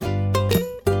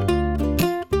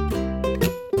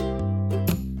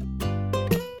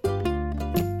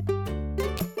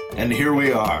And here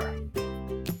we are.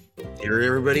 Here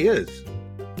everybody is.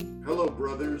 Hello,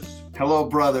 brothers. Hello,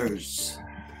 brothers.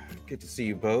 Good to see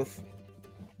you both.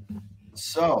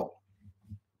 So,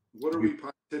 what are we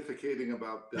pontificating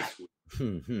about this week?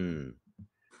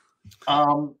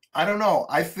 I don't know.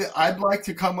 I'd like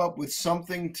to come up with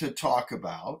something to talk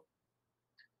about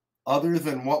other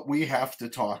than what we have to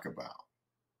talk about.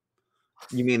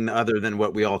 You mean other than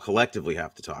what we all collectively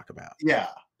have to talk about? Yeah.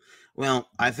 Well,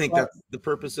 I think that's the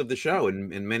purpose of the show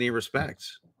in many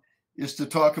respects. Is to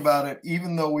talk about it,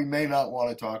 even though we may not want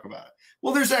to talk about it.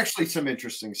 Well, there's actually some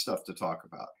interesting stuff to talk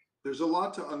about. There's a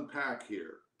lot to unpack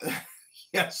here.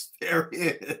 Yes, there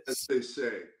is. As they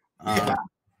say.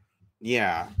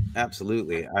 Yeah,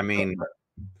 absolutely. I mean,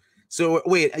 so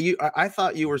wait, I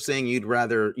thought you were saying you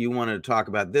wanted to talk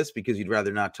about this because you'd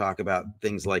rather not talk about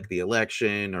things like the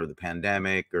election or the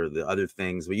pandemic or the other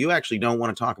things, but you actually don't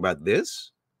want to talk about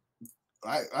this?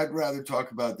 I'd rather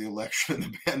talk about the election and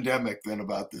the pandemic than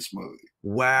about this movie.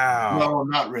 Wow. No,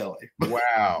 not really.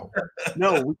 Wow.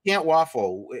 No, we can't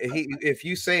waffle. If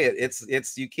you say it,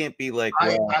 it's you can't be like.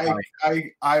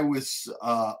 I was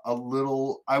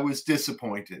I was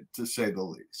disappointed, to say the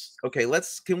least. Okay,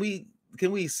 can we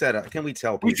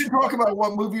tell people? We should talk about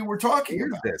what movie we're talking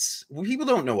about. This people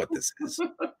don't know what this is.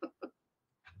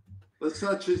 Let's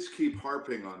not just keep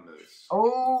harping on this.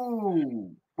 Oh.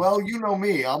 Well, you know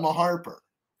me. I'm a Harper.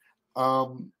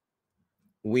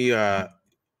 We're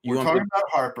talking about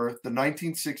Harper, the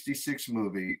 1966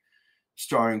 movie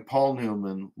starring Paul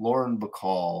Newman, Lauren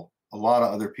Bacall, a lot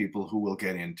of other people who we'll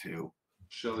get into.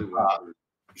 Shelley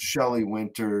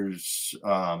Winters.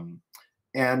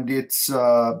 And it's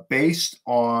based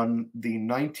on the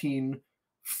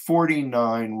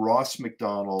 1949 Ross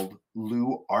Macdonald,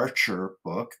 Lew Archer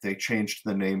book. They changed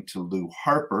the name to Lew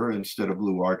Harper instead of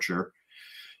Lew Archer.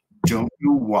 Don't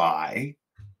know why.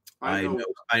 I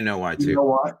know why too. You know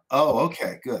why? Oh,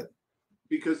 okay, good.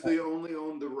 Because they only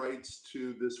owned the rights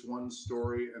to this one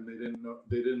story, and they didn't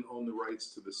own the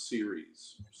rights to the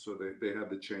series, so they had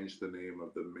to change the name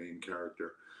of the main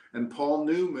character. And Paul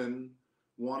Newman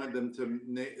wanted them to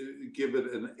give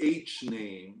it an H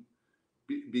name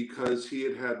because he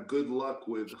had good luck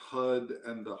with HUD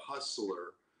and the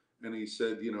Hustler, and he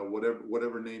said,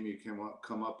 whatever name you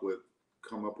come up with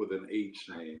an H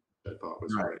name. I thought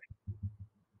was right.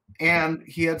 And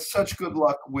he had such good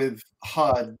luck with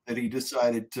HUD that he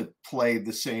decided to play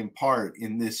the same part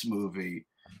in this movie,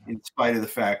 in spite of the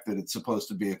fact that it's supposed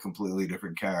to be a completely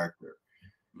different character.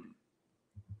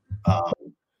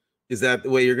 Is that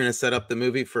the way you're going to set up the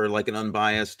movie for like an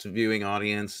unbiased viewing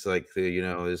audience? Like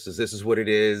this is what it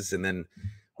is, and then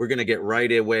we're going to get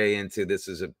right away into this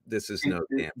is no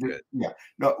damn good. Yeah.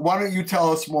 No, why don't you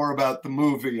tell us more about the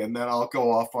movie, and then I'll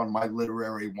go off on my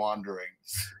literary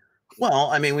wanderings. Well,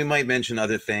 I mean, we might mention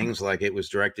other things, like it was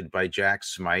directed by Jack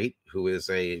Smight, who is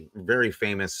a very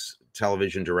famous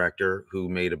television director who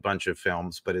made a bunch of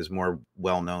films, but is more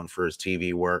well known for his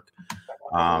TV work.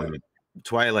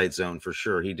 Twilight Zone, for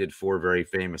sure. He did 4 very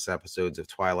famous episodes of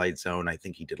Twilight Zone. I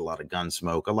think he did a lot of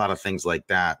Gunsmoke, a lot of things like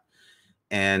that.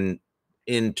 And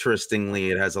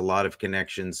interestingly, it has a lot of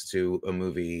connections to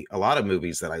a lot of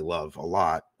movies that I love a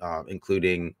lot,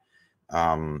 including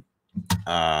Once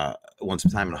Upon a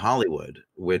Time in Hollywood,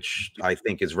 which I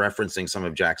think is referencing some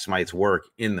of Jack Smite's work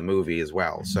in the movie as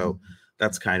well. So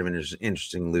that's kind of an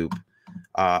interesting loop.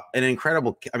 An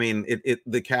incredible, I mean,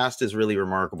 the cast is really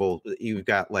remarkable. You've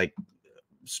got like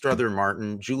Strother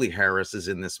Martin, Julie Harris is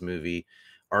in this movie,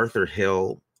 Arthur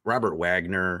Hill, Robert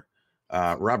Wagner,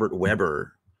 Robert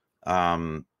Webber.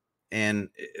 And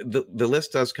the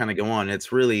list does kind of go on.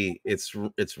 It's really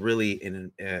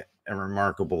a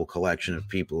remarkable collection of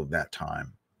people of that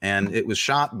time. And it was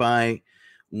shot by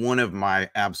one of my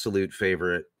absolute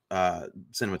favorite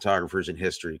cinematographers in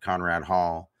history, Conrad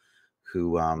Hall,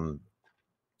 who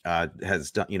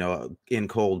has done, In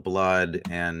Cold Blood,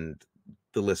 and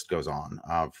the list goes on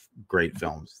of great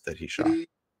films that he shot.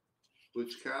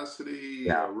 Butch Cassidy,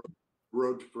 yeah.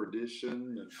 Road to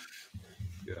Perdition, and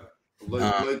yeah.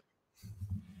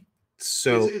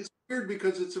 So it's weird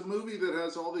because it's a movie that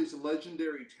has all these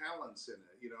legendary talents in it.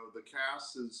 The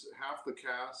cast is half the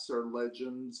casts are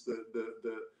legends.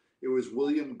 It was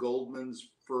William Goldman's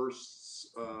first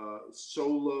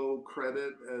solo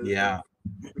credit as a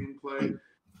screenplay,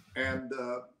 and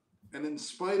in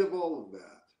spite of all of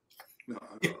that,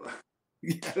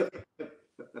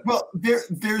 well,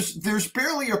 there's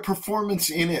barely a performance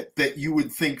in it that you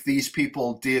would think these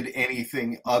people did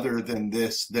anything other than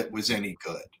this that was any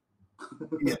good.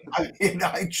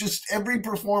 I just every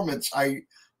performance I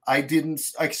didn't,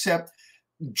 except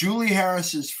Julie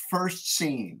Harris's first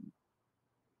scene.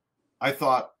 I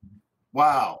thought,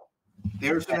 Wow.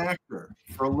 There's an actor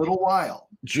for a little while.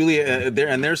 Julia,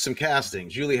 there's some casting.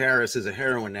 Julie Harris is a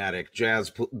heroin addict,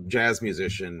 jazz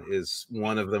musician, is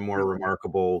one of the more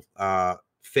remarkable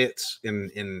fits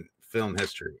in film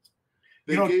history.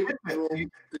 They gave her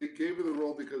the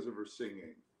role because of her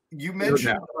singing. You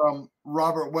mentioned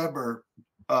Robert Webber,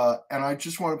 and I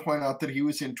just want to point out that he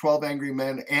was in 12 Angry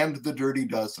Men and The Dirty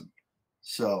Dozen.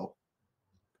 So.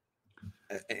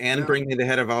 And Bring Me the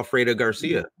Head of Alfredo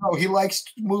Garcia. No, he likes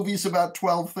movies about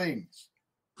 12 things.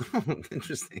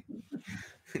 Interesting.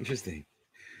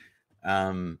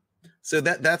 So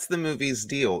that's the movie's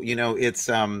deal. You know, it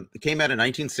came out in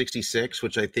 1966,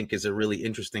 which I think is a really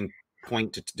interesting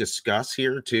point to discuss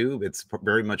here too. It's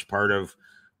very much part of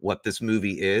what this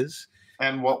movie is.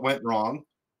 And what went wrong?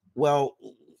 Well,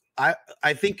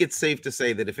 I think it's safe to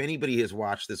say that if anybody has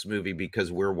watched this movie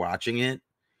because we're watching it,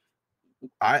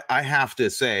 I have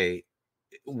to say,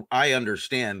 I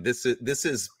understand this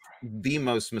is the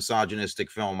most misogynistic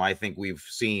film I think we've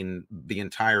seen the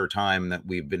entire time that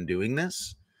we've been doing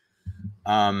this.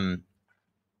 And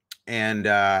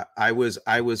I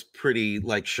was pretty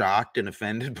like shocked and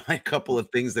offended by a couple of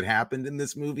things that happened in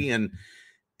this movie, and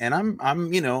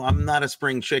I'm you know, I'm not a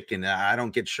spring chicken. I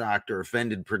don't get shocked or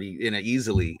offended pretty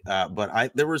easily.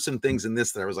 But there were some things in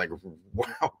this that I was like,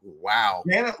 wow.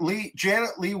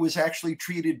 Janet Leigh was actually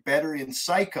treated better in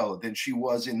Psycho than she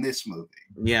was in this movie.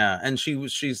 Yeah, and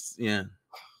she's yeah.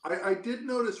 I did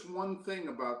notice one thing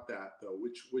about that though,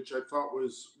 which I thought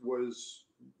was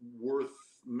worth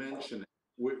mentioning,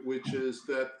 which is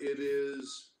that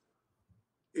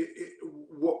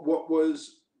what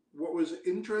was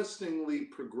interestingly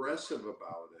progressive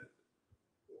about it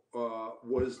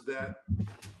was that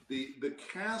the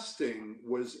casting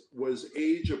was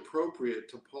age appropriate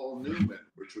to Paul Newman,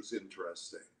 which was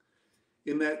interesting.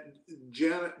 In that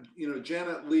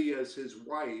Janet Leigh as his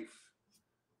wife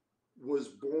was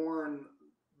born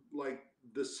like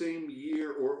the same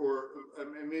year, or I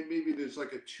mean, maybe there's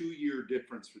like a 2-year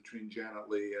difference between Janet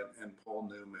Leigh and Paul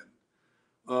Newman.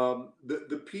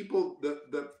 The people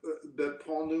that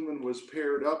Paul Newman was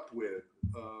paired up with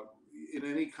in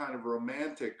any kind of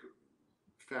romantic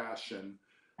fashion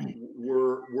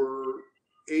were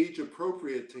age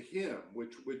appropriate to him,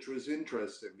 which was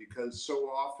interesting because so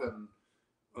often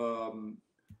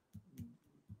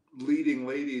leading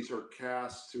ladies are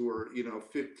cast who are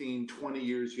 15, 20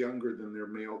 years younger than their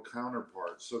male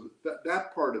counterparts. So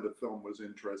that part of the film was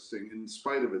interesting in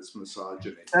spite of its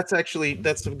misogyny. That's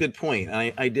a good point.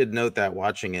 I did note that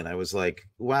watching it. I was like,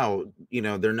 wow,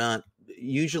 they're not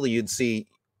usually you'd think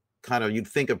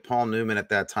of Paul Newman at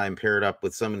that time paired up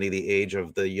with somebody the age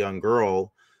of the young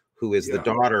girl who is the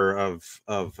daughter of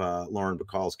Lauren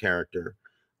Bacall's character.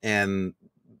 And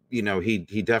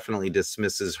he definitely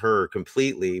dismisses her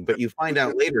completely, but you find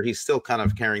out later he's still kind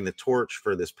of carrying the torch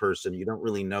for this person. You don't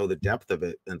really know the depth of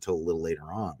it until a little later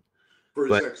on.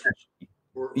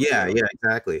 Yeah,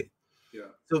 exactly. Yeah.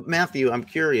 So Matthew, I'm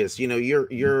curious.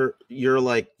 You're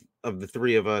like of the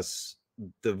three of us,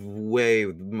 the way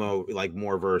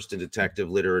more versed in detective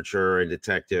literature and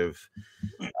detective,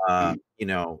 the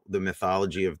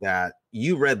mythology of that.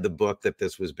 You read the book that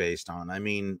this was based on. I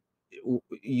mean,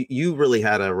 you really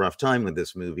had a rough time with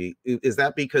this movie. Is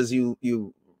that because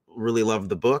you really loved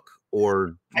the book,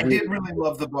 or? I did really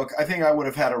love the book. I think I would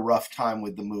have had a rough time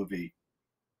with the movie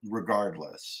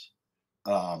regardless.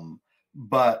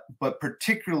 But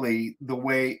particularly the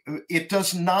way it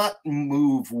does not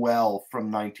move well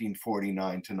from 1949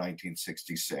 to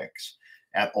 1966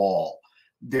 at all.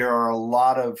 There are a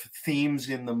lot of themes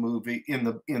in the movie, in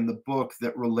the book,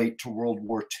 that relate to World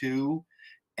War II.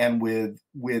 And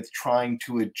with trying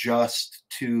to adjust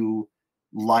to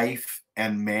life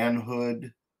and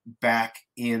manhood back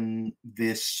in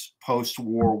this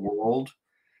post-war world,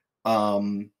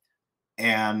 and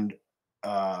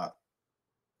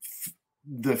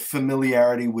the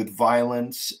familiarity with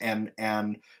violence, and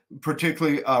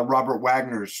particularly Robert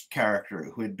Wagner's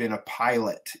character, who had been a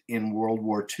pilot in World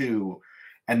War II.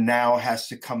 And now has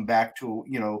to come back to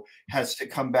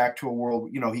a world,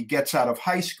 he gets out of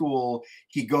high school,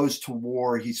 he goes to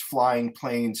war, he's flying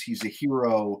planes, he's a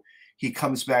hero. He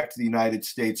comes back to the United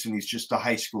States and he's just a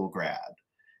high school grad.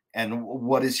 And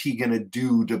what is he going to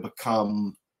do to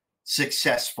become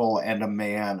successful and a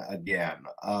man again?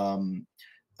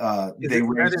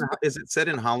 Is it set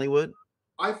in Hollywood?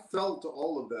 I felt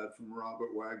all of that from Robert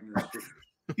Wagner.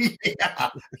 Yeah.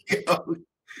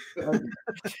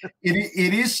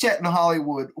 It is set in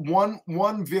Hollywood.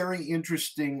 One very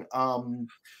interesting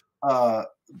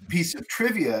piece of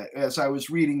trivia as I was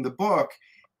reading the book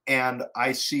And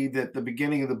I see that the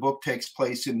beginning of the book takes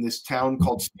place in this town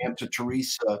called Santa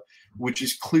Teresa, which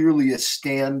is clearly a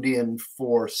stand-in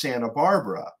for Santa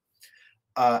Barbara.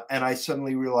 And I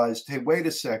suddenly realized, hey, wait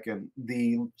a second,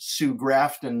 the Sue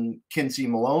Grafton, Kinsey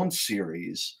Malone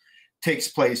series takes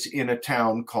place in a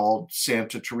town called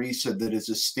Santa Teresa that is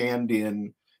a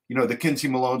stand-in. You know, the Kinsey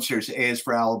Malone series, A is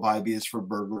for Alibi, B is for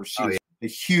Burglar, C is a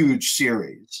huge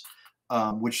series,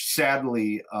 which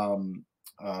sadly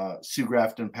Sue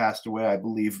Grafton passed away, I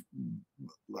believe,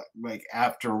 like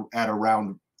at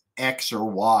around X or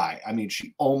Y. I mean,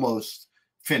 she almost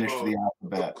finished the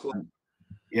alphabet.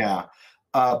 Yeah.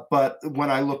 But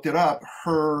when I looked it up,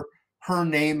 her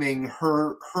naming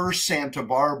her Santa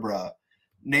Barbara,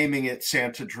 naming it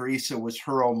Santa Teresa, was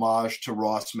her homage to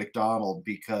Ross Macdonald,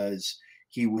 because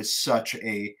he was such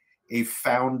a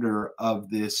founder of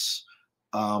this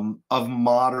of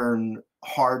modern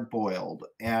hard-boiled,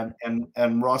 and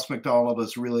Ross Macdonald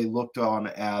is really looked on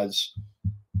as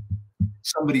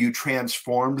somebody who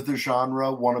transformed the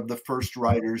genre, one of the first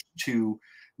writers to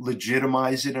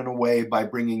legitimize it in a way by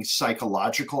bringing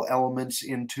psychological elements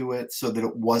into it, so that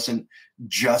it wasn't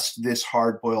just this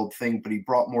hard-boiled thing, but he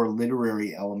brought more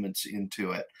literary elements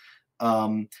into it.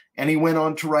 And he went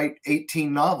on to write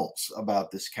 18 novels about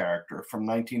this character from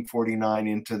 1949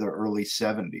 into the early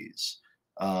 70s.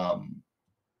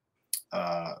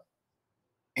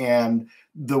 And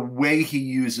the way he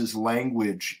uses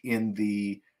language in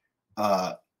the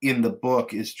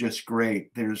book is just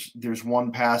great. There's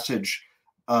one passage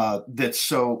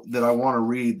that I want to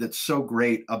read that's so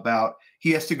great about,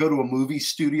 he has to go to a movie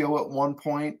studio at one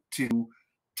point to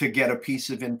get a piece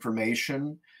of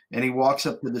information, and he walks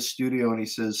up to the studio and he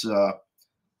says,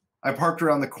 I parked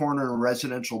around the corner in a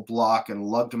residential block and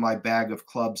lugged my bag of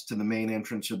clubs to the main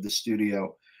entrance of the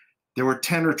studio. There were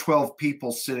 10 or 12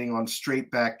 people sitting on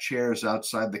straight back chairs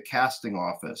outside the casting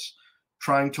office,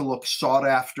 trying to look sought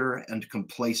after and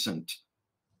complacent.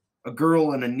 A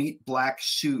girl in a neat black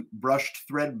suit, brushed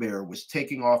threadbare, was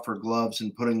taking off her gloves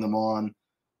and putting them on.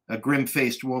 A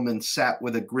grim-faced woman sat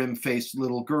with a grim-faced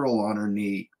little girl on her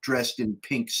knee, dressed in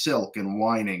pink silk and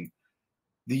whining.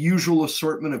 The usual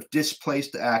assortment of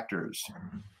displaced actors,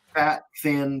 fat,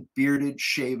 thin, bearded,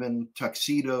 shaven,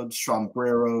 tuxedoed,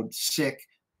 sombreroed, sick,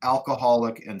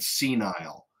 alcoholic, and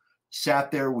senile,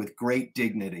 sat there with great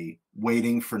dignity,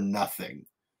 waiting for nothing.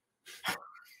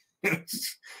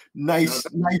 nice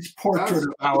portrait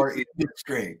of our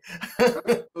industry. That's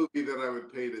a movie that I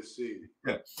would pay to see.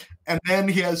 Yeah. And then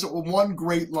he has one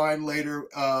great line later.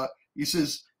 He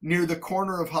says, near the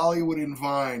corner of Hollywood and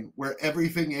Vine, where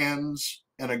everything ends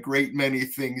and a great many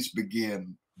things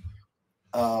begin.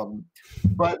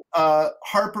 But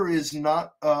Harper is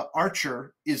not,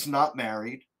 Archer is not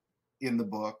married in the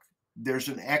book. There's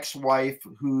an ex-wife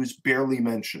who's barely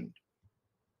mentioned,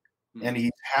 and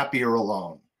he's happier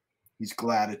alone. He's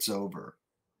glad it's over,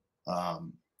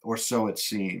 or so it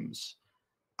seems.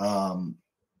 The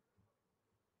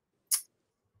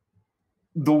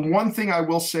one thing I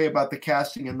will say about the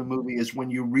casting in the movie is when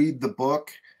you read the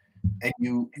book and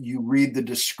you read the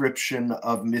description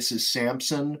of Mrs.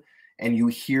 Sampson and you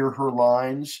hear her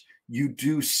lines, you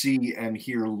do see and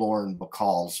hear Lauren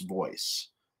Bacall's voice.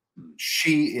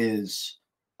 She is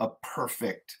a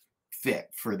perfect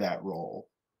fit for that role.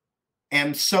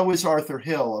 And so is Arthur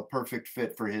Hill a perfect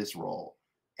fit for his role.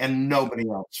 And nobody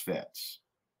else fits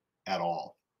at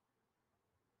all.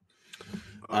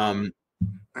 I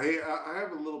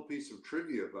have a little piece of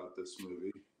trivia about this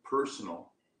movie,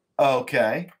 personal.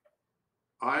 Okay.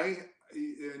 And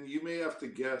you may have to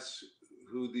guess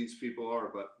who these people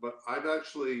are, but I've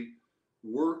actually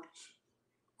worked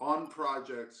on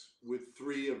projects with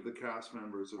 3 of the cast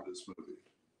members of this movie.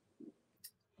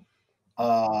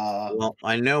 Well,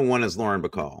 I know one is Lauren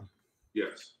Bacall.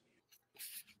 Yes.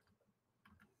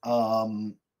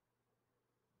 You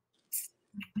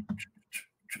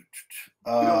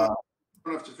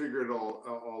don't have to figure it all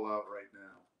out right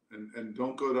now, and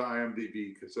don't go to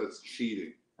IMDb because that's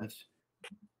cheating.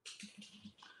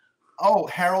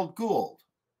 Harold Gould.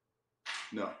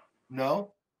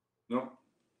 No.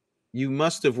 You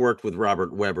must have worked with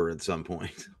Robert Webber at some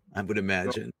point, I would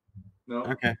imagine. No.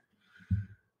 Okay.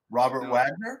 Robert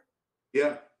Wagner?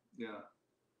 Yeah.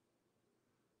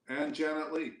 And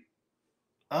Janet Leigh.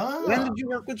 When did you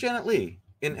work with Janet Leigh?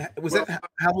 That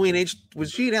Halloween H?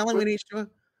 Was she in Halloween H2?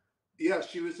 Yeah,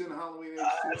 she was in Halloween H2.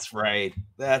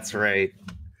 That's right.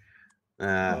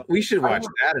 We should watch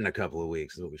that in a couple of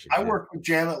weeks. Is what we should do. Worked with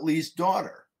Janet Leigh's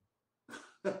daughter.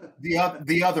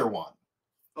 The other one.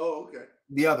 Oh, okay.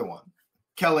 The other one,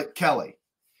 Kelly,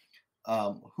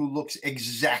 who looks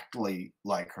exactly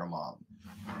like her mom.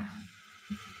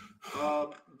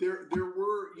 there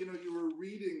were, you know, you were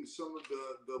reading some of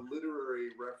the literary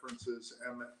references,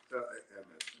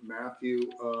 Matthew,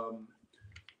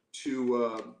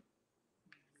 to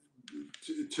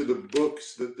the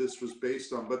books that this was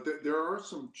based on, but there are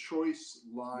some choice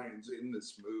lines in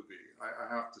this movie, I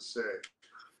have to say.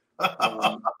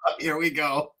 Here we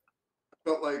go. I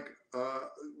felt like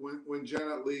when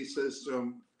Janet Leigh says to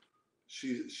him,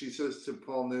 she says to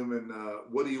Paul Newman,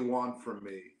 "What do you want from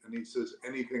me?" And he says,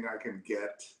 "Anything I can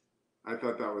get." I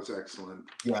thought that was excellent.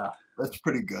 Yeah, that's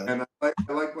pretty good. And I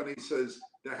like when he says,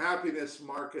 "The happiness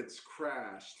market's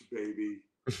crashed, baby."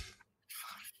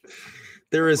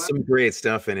 There is some great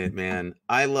stuff in it, man.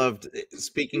 I loved,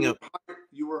 speaking of...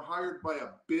 You were hired by a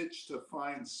bitch to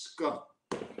find scum.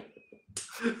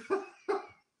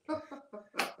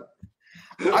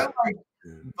 I like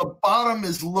the bottom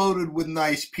is loaded with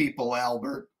nice people,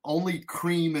 Albert. Only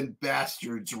cream and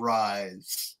bastards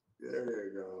rise. There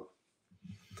you go.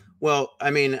 Well, I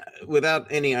mean, without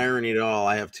any irony at all,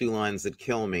 I have two lines that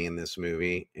kill me in this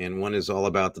movie. And one is all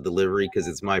about the delivery, because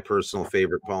it's my personal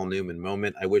favorite Paul Newman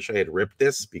moment. I wish I had ripped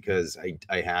this because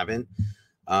I haven't.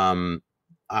 And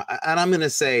I'm going to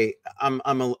say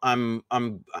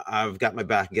I've got my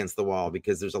back against the wall,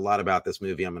 because there's a lot about this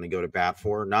movie I'm going to go to bat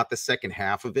for. Not the second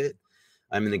half of it.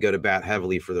 I'm going to go to bat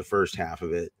heavily for the first half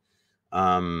of it.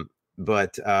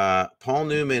 But Paul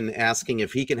Newman asking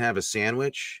if he can have a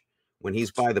sandwich when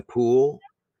he's by the pool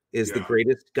is the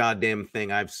greatest goddamn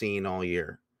thing I've seen all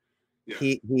year. Yeah.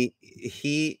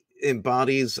 He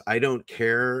embodies "I don't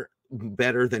care"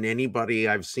 better than anybody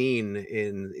I've seen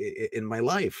in my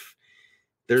life.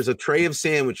 There's a tray of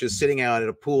sandwiches sitting out at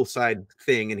a poolside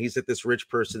thing, and he's at this rich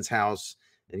person's house,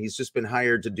 and he's just been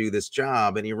hired to do this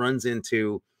job, and he runs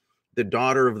into the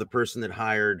daughter of the person that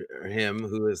hired him,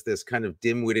 who is this kind of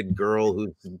dim-witted girl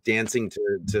who's dancing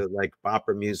to like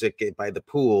opera music by the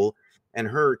pool, and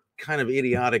her kind of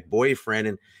idiotic boyfriend.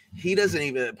 And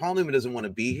Paul Newman doesn't want to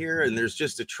be here. And there's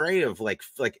just a tray of like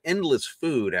endless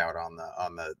food out on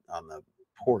the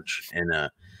porch. And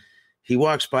he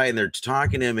walks by and they're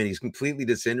talking to him, and he's completely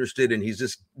disinterested, and he's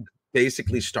just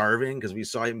basically starving, because we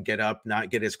saw him get up, not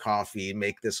get his coffee,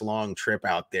 make this long trip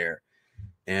out there.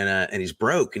 And he's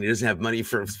broke, and he doesn't have money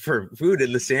for food.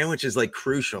 And the sandwich is like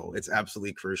crucial. It's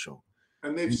absolutely crucial.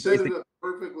 And they've set it up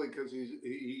perfectly, because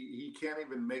he can't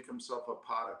even make himself a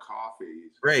pot of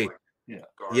coffee. Right. Like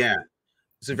yeah.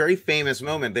 It's a very famous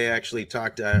moment. They actually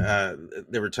talked,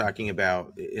 they were talking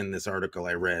about in this article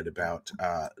I read about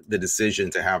the decision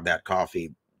to have that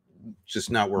coffee just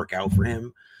not work out for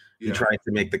him. Yeah. He tries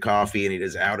to make the coffee, and it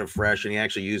is out of fresh, and he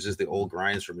actually uses the old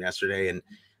grinds from yesterday. And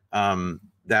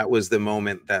that was the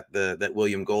moment that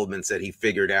William Goldman said he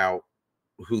figured out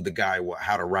who the guy was,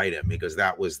 how to write him, because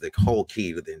that was the whole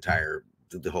key to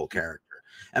the whole character.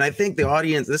 And I think the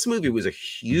audience, this movie was a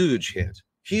huge hit,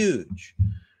 huge.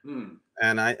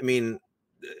 And I mean,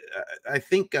 I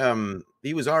think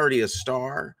he was already a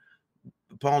star,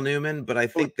 Paul Newman, but I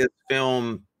think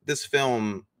this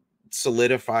film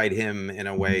solidified him in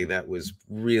a way that was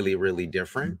really, really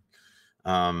different.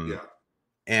 And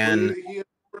he had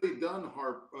already done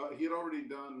he had already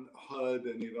done HUD,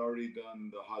 and he had already done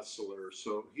The Hustler,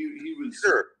 so he was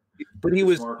sure. But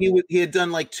he had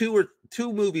done like two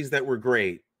movies that were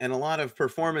great, and a lot of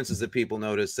performances that people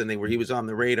noticed, and he was on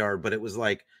the radar. But it was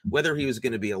like, whether he was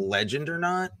going to be a legend or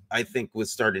not, I think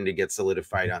was starting to get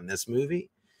solidified on this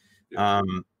movie. Yeah.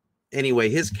 Anyway,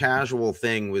 his casual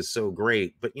thing was so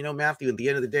great. But you know, Matthew, at the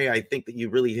end of the day, I think that you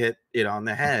really hit it on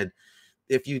the head.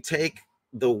 If you take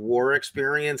the war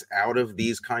experience out of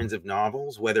these kinds of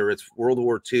novels, whether it's World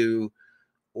War II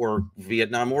or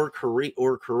Vietnam or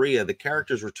Korea, the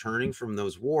characters returning from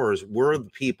those wars were the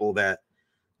people that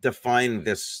define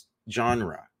this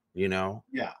genre, you know?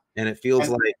 Yeah. And it feels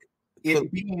like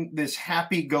it being this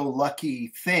happy-go-lucky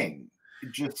thing.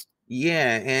 Just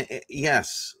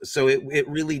yes. So it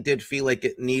really did feel like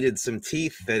it needed some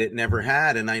teeth that it never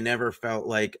had. And I never felt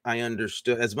like I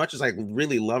understood, as much as I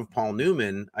really love Paul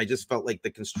Newman, I just felt like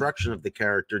the construction of the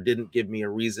character didn't give me a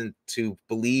reason to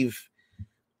believe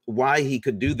why he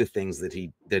could do the things that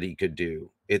he could do.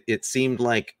 It seemed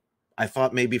like, I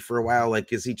thought maybe for a while,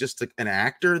 like, is he just an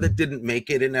actor that didn't make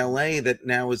it in LA that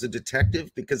now is a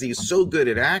detective? Because he's so good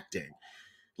at acting.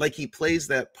 Like, he plays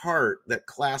that part, that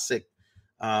classic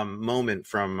moment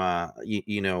from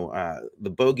the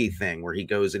Bogey thing, where he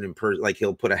goes and like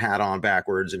he'll put a hat on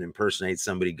backwards and impersonate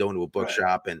somebody, go into a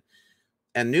bookshop,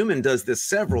 and Newman does this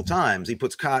several times. He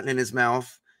puts cotton in his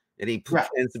mouth, and he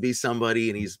pretends to be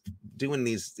somebody, and he's doing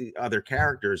these other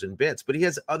characters and bits, but he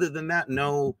has, other than that,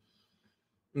 no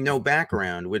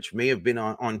background, which may have been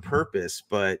on purpose,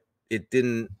 but it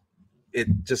didn't it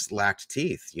just lacked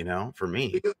teeth, you know, for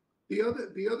me. The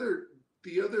other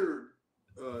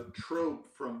trope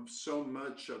from so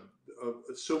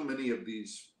many of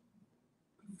these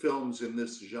films in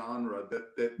this genre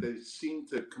that they seem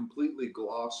to completely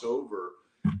gloss over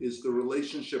is the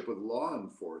relationship with law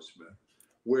enforcement,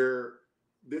 where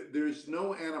there's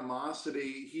no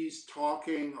animosity. He's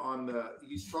talking on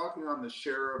the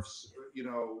sheriff's,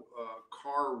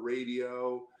 car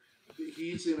radio.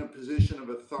 He's in a position of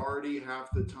authority half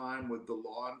the time with the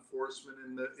law enforcement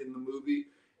in the movie.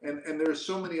 And there's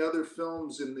so many other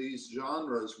films in these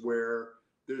genres where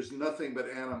there's nothing but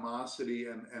animosity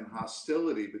and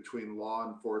hostility between law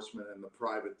enforcement and the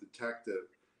private detective.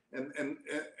 And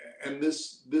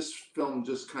this film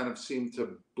just kind of seemed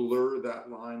to blur that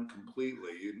line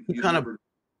completely. You never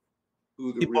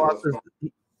knew who the real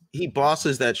he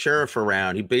bosses that sheriff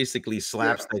around. He basically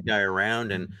slaps that guy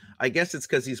around, and I guess it's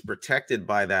because he's protected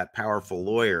by that powerful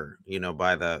lawyer,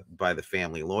 by the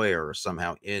family lawyer, or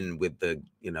somehow in with the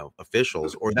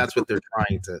officials, or that's what they're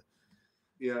trying to.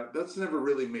 Yeah, that's never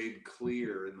really made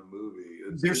clear in the movie.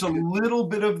 There's a little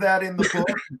bit of that in the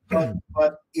book,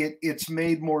 but it's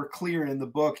made more clear in the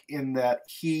book in that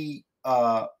he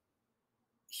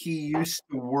used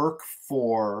to work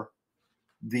for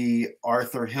the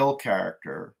Arthur Hill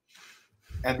character,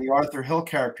 and the Arthur Hill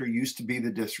character used to be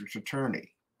the district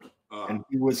attorney, and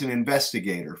he was an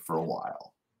investigator for a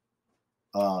while.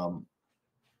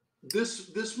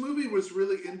 This movie was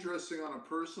really interesting on a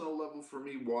personal level for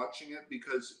me watching it,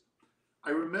 because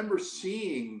I remember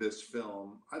seeing this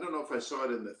film. I don't know if I saw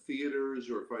it in the theaters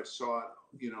or if I saw it,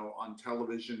 on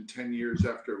television 10 years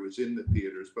after it was in the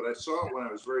theaters, but I saw it when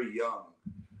I was very young.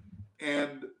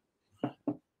 And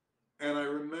I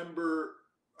remember,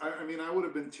 I would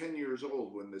have been 10 years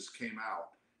old when this came out.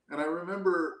 And I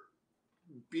remember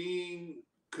being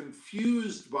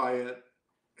confused by it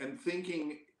and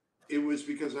thinking it was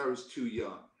because I was too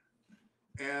young.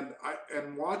 And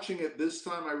watching it this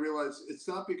time, I realized it's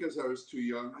not because I was too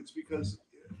young. It's because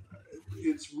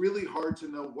it's really hard to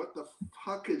know what the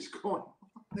fuck is going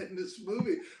on in this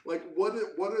movie. Like, what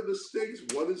are the stakes?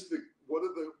 What are the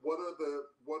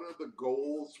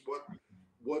goals?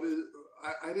 What is?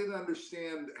 I didn't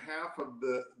understand half of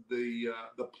the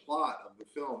plot of the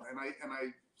film, and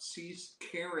I ceased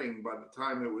caring by the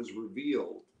time it was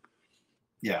revealed.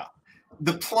 Yeah.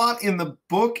 The plot in the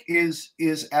book is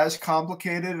as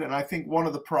complicated, and I think one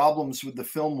of the problems with the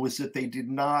film was that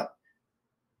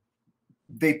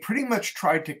they pretty much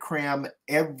tried to cram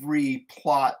every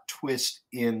plot twist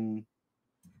in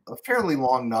a fairly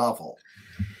long novel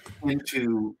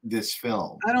into this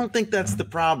film. I don't think that's the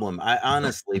problem,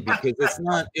 honestly, because it's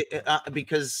not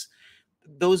because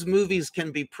those movies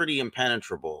can be pretty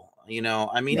impenetrable. Even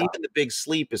The Big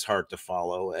Sleep is hard to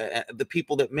follow. The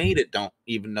people that made it don't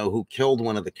even know who killed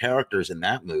one of the characters in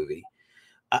that movie.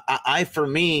 I for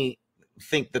me,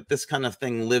 think that this kind of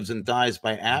thing lives and dies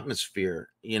by atmosphere,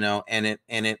 and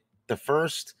the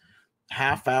first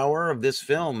half hour of this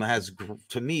film has,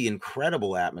 to me,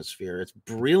 incredible atmosphere. It's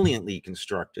brilliantly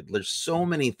constructed. There's so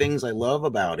many things I love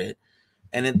about it.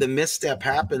 And the misstep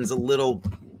happens a little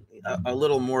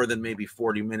more than maybe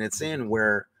 40 minutes in,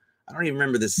 where I don't even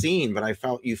remember the scene, but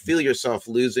you feel yourself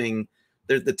losing.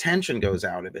 The tension goes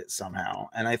out of it somehow.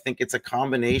 And I think it's a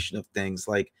combination of things.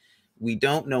 Like, we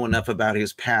don't know enough about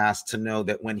his past to know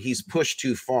that when he's pushed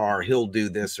too far, he'll do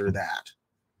this or that.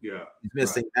 Yeah. He's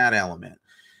missing that element.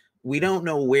 We don't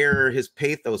know where his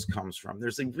pathos comes from.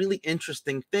 There's really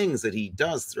interesting things that he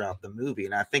does throughout the movie.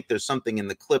 And I think there's something in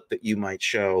the clip that you might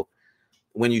show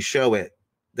when you show it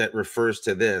that refers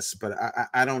to this, but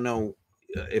I don't know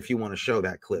if you want to show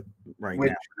that clip now.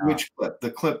 Which clip?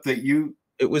 The clip that you...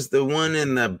 It was the one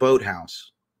in the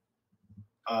boathouse.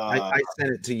 I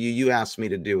sent it to you. You asked me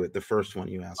to do it. The first one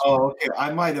you asked me. Okay.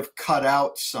 I might have cut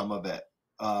out some of it.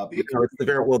 Because it's the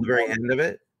very end of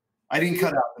it. I didn't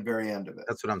cut out the very end of it.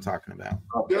 That's what I'm talking about.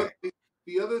 Okay.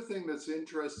 The other thing that's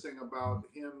interesting about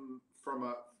him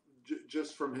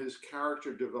just from his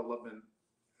character development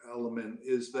element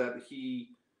is that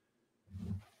he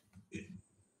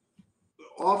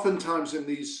oftentimes in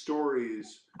these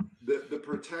stories, the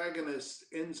protagonist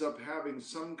ends up having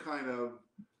some kind of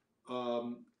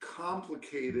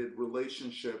complicated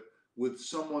relationship with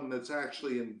someone that's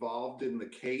actually involved in the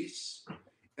case.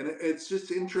 And it's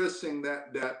just interesting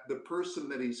that the person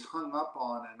that he's hung up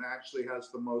on and actually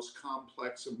has the most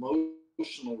complex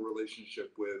emotional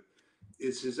relationship with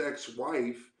is his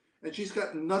ex-wife, and she's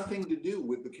got nothing to do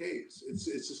with the case. It's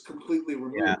just completely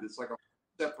removed. Yeah. It's like a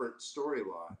separate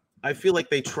storyline. I feel like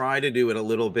they try to do it a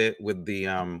little bit with the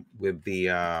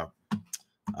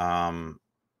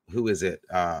who is it?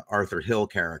 Arthur Hill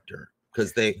character.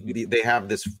 because they have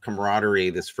this camaraderie,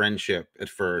 this friendship at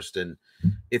first, and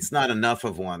it's not enough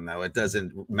of one though. It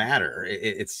doesn't matter.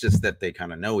 It's just that they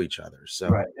kind of know each other. So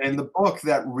right. In the book,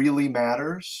 that really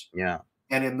matters. Yeah.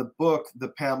 And in the book, the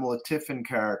Pamela Tiffin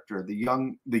character, the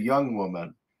young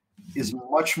woman, is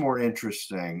much more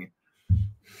interesting.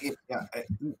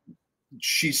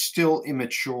 She's still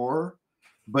immature,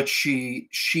 but she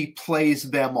plays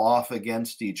them off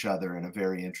against each other in a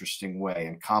very interesting way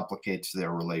and complicates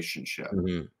their relationship.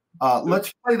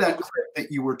 Let's play that clip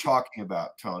that you were talking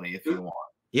about, Tony, if you want.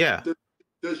 Yeah.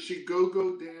 Does she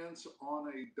go dance on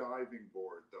a diving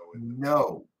board though?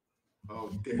 No.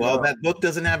 Oh, damn. Well, that book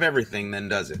doesn't have everything, then,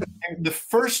 does it? And the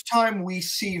first time we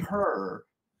see her,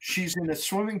 she's in a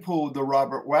swimming pool with the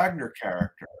Robert Wagner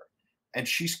character, and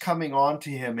she's coming on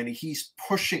to him, and he's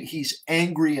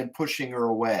angry and pushing her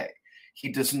away.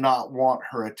 He does not want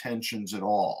her attentions at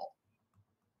all.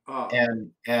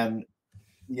 And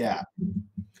yeah.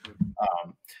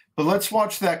 But let's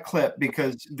watch that clip,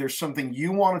 because there's something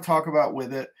you want to talk about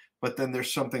with it, but then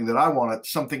there's something that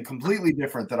something completely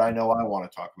different that I know I want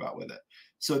to talk about with it.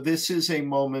 So this is a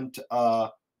moment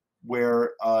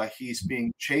where he's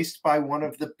being chased by one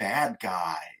of the bad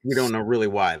guys. We don't know really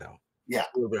why, though. Yeah.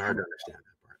 It's a little bit hard to understand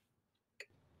that part.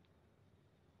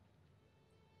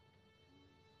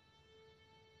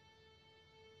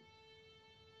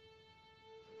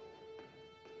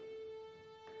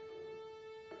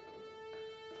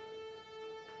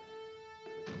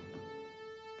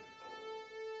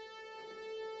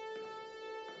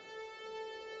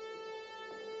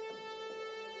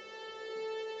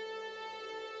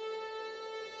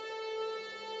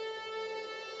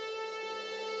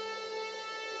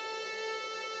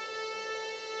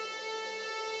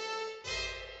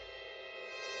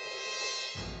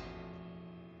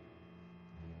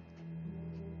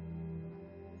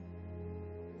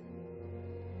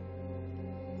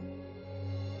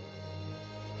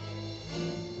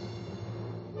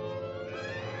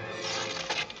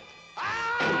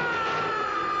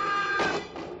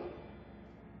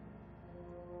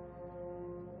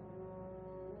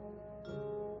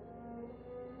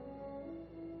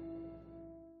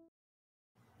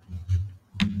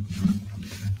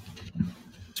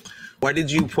 Why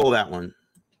did you pull that one?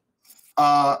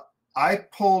 I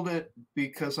pulled it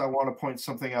because I want to point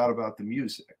something out about the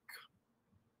music.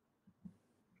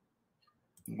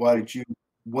 What did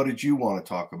you want to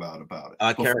talk about it?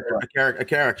 A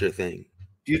character thing.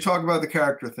 Do you talk about the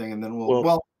character thing, and then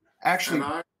well actually,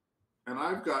 and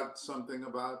I've got something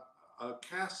about a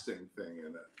casting thing in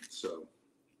it. So,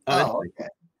 okay.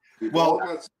 Well,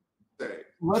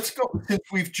 let's go, since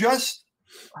we've just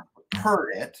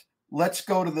heard it. Let's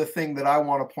go to the thing that I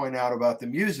want to point out about the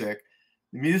music.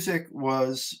 The music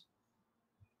was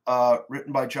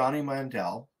written by Johnny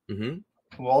Mandel,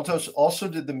 who also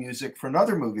did the music for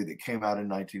another movie that came out in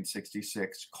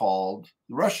 1966 called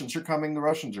The Russians Are Coming, The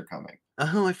Russians Are Coming.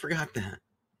 Oh, I forgot that.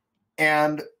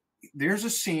 And there's a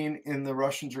scene in The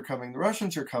Russians Are Coming, The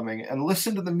Russians Are Coming, and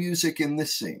listen to the music in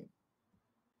this scene.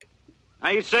 Now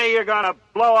you say you're going to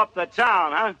blow up the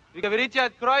town, huh? Вы говорите,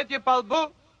 откройте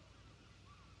пальбу?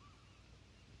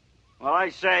 Well, I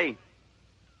say,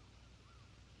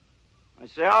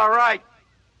 all right.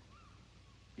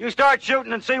 You start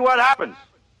shooting and see what happens.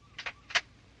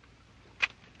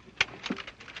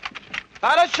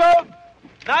 Хорошо.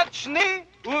 Начни,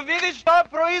 увидишь, что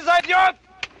произойдет.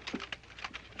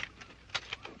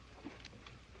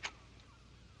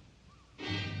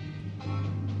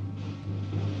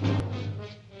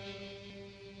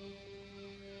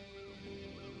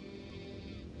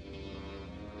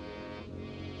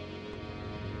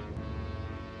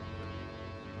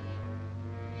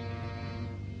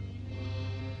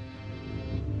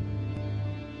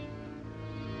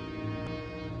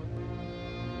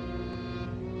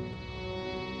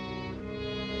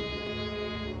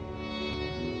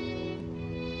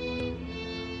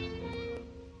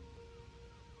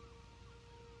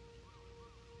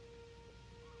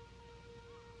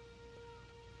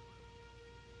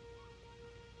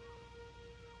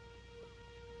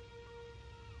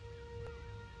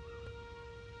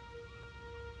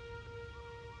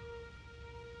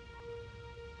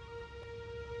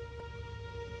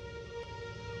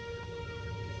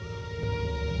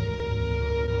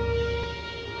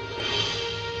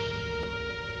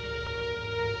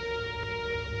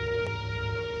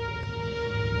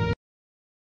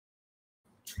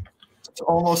 It's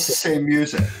almost the same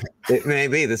music. It may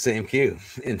be the same cue,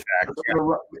 in fact.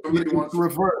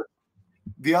 Reverse.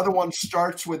 The other one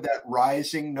starts with that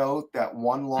rising note, that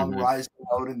one long rising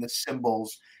note in the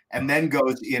cymbals, and then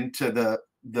goes into the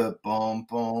boom,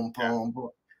 boom, boom, boom.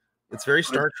 It's very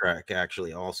Star Trek,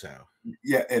 actually, also.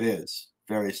 Yeah, it is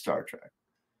very Star Trek.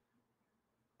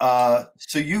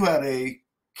 So you had a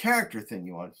character thing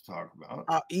you wanted to talk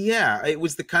about. Yeah, it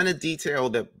was the kind of detail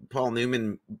that Paul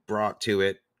Newman brought to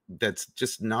it that's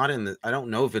just not in the, I don't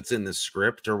know if it's in the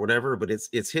script or whatever, but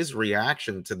it's his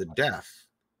reaction to the death,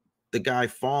 the guy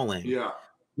falling. Yeah.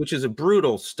 Which is a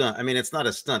brutal stunt. I mean, it's not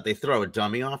a stunt. They throw a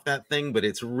dummy off that thing, but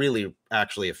it's really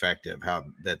actually effective how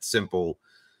that simple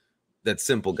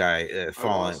guy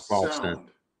falling stunt.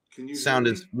 Can you sound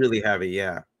is really heavy?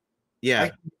 Yeah.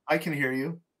 I can hear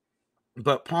you.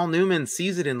 But Paul Newman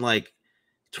sees it and like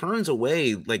turns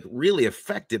away, like really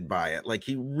affected by it. Like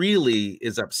he really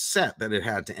is upset that it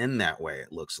had to end that way,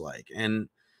 it looks like. And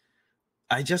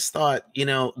I just thought, you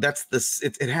know, that's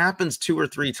it happens 2 or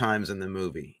 3 times in the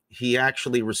movie. He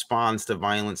actually responds to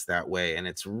violence that way. And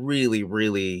it's really,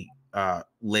 really,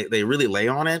 they really lay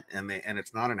on it, and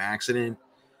it's not an accident.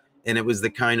 And it was the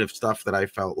kind of stuff that I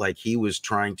felt like he was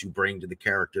trying to bring to the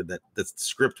character, that the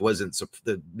script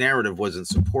the narrative wasn't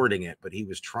supporting it, but he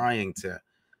was trying to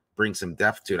bring some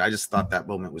depth to it. I just thought that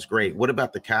moment was great. What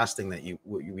about the casting that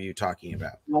were you talking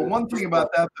about? Well, one thing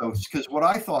about that though, because what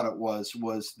I thought it was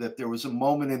that there was a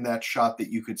moment in that shot that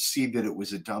you could see that it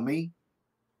was a dummy.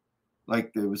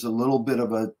 Like there was a little bit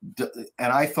of and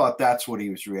I thought that's what he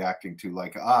was reacting to.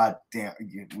 Like, damn,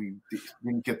 we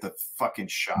didn't get the fucking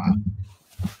shot.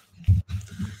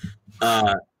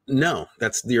 No,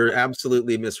 you're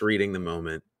absolutely misreading the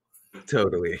moment.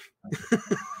 Totally.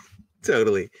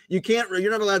 Totally.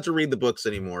 You're not allowed to read the books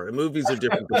anymore. Movies are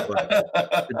different than books.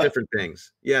 They're different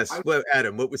things. Yes. Well,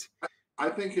 Adam, what was? I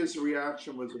think his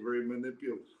reaction was a very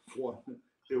manipulative one.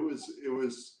 It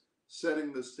was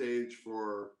setting the stage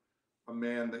for a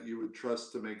man that you would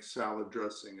trust to make salad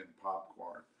dressing and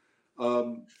popcorn.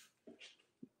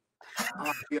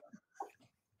 Yeah.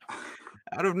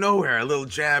 Out of nowhere, a little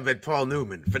jab at Paul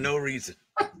Newman for no reason.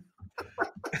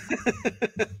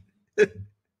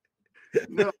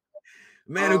 No,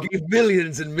 man who gave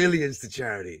millions and millions to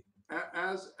charity.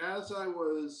 As I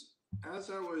was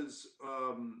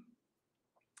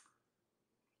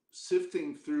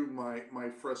sifting through my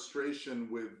frustration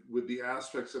with the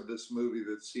aspects of this movie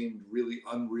that seemed really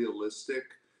unrealistic,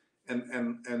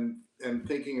 and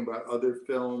thinking about other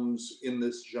films in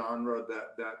this genre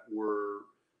that were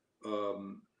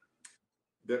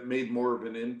that made more of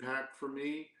an impact for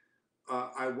me,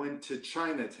 I went to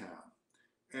Chinatown,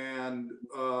 and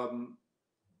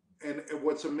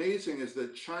what's amazing is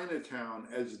that Chinatown,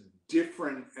 as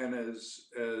different and as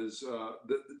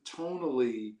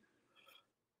tonally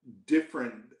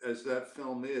different as that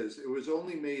film is, it was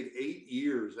only made 8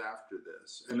 years after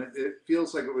this, and it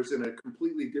feels like it was in a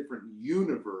completely different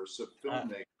universe of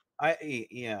filmmaking.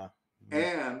 Yeah.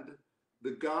 And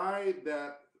the guy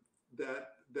that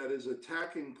is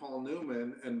attacking Paul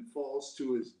Newman and falls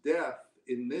to his death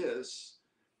in this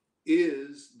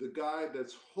is the guy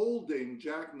that's holding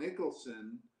Jack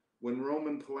Nicholson when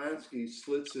Roman Polanski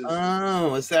slits his.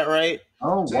 Oh, is that right?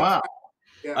 Oh, wow.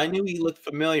 Yeah. I knew he looked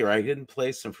familiar. I didn't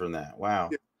place him from that. Wow.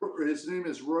 Yeah. His name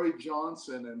is Roy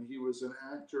Johnson, and he was an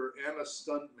actor and a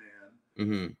stuntman.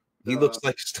 Mm-hmm. He looks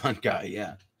like a stunt guy.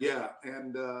 Yeah. Yeah,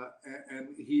 and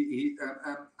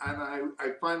I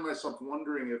find myself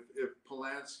wondering if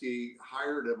Polanski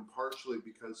hired him partially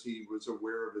because he was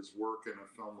aware of his work in a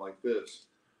film like this.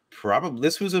 Probably.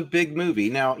 This was a big movie.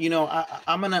 Now, you know,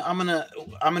 I'm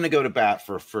gonna go to bat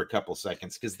for a couple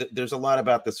seconds, because there's a lot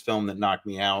about this film that knocked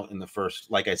me out in the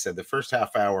first. Like I said, the first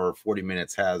half hour or 40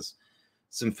 minutes has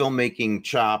some filmmaking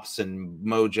chops and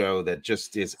mojo that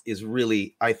just is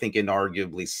really, I think,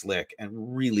 inarguably slick and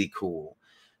really cool.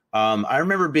 I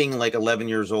remember being like 11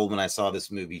 years old when I saw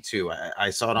this movie too. I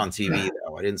saw it on TV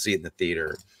though. I didn't see it in the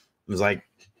theater. It was like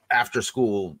after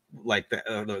school, like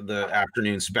the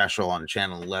afternoon special on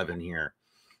Channel 11 here.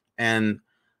 And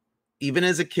even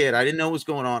as a kid, I didn't know what was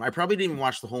going on. I probably didn't even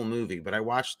watch the whole movie, but I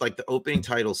watched like the opening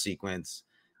title sequence,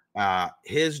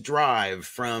 his drive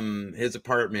from his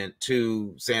apartment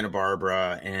to Santa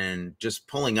Barbara, and just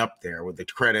pulling up there with the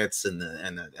credits and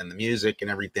the music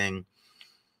and everything.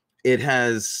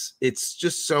 It's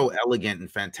just so elegant and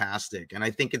fantastic. And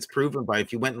I think it's proven by,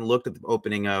 if you went and looked at the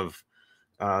opening of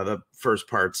the first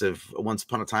parts of Once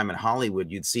Upon a Time in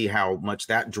Hollywood, you'd see how much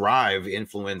that drive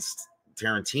influenced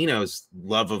Tarantino's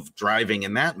love of driving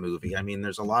in that movie. I mean,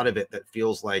 there's a lot of it that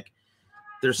feels like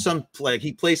there's some, like,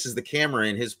 he places the camera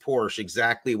in his Porsche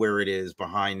exactly where it is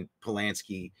behind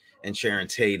Polanski and Sharon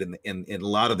Tate in a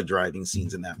lot of the driving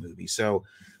scenes in that movie. So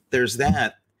there's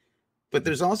that. But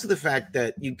there's also the fact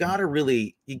that you gotta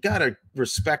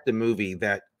respect a movie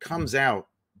that comes out.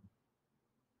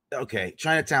 Okay,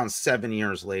 Chinatown 7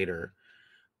 years later,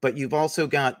 but you've also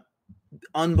got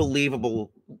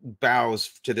unbelievable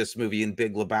bows to this movie in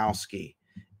Big Lebowski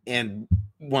and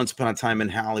Once Upon a Time in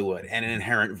Hollywood and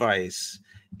Inherent Vice,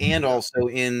 and also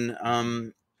in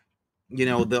you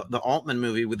know, the Altman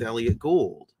movie with Elliot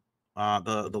Gould,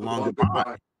 the Long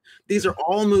Goodbye. These are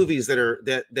all movies that are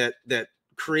that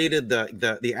created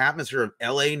the atmosphere of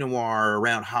LA noir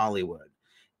around Hollywood.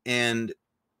 And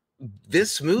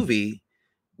this movie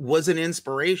was an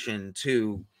inspiration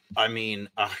to, I mean,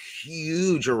 a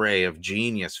huge array of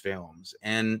genius films.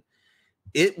 And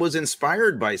it was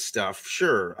inspired by stuff,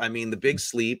 sure. I mean, The Big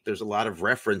Sleep, there's a lot of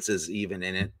references even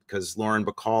in it, because Lauren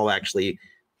Bacall actually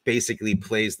basically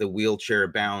plays the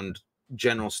wheelchair-bound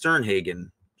General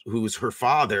Sternhagen, who's her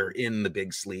father in The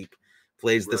Big Sleep,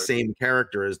 plays the same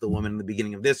character as the woman in the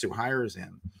beginning of this who hires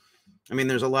him. I mean,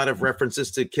 there's a lot of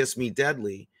references to Kiss Me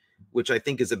Deadly, which I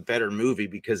think is a better movie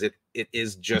because it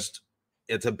is just,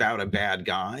 it's about a bad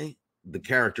guy. The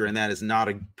character in that is not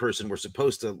a person we're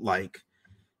supposed to like,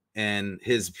 and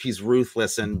he's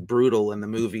ruthless and brutal, and the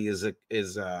movie is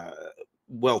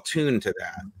well tuned to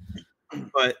that.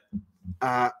 But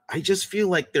I just feel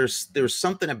like there's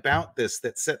something about this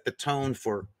that set the tone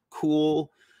for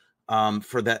cool,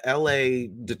 for the LA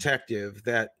detective,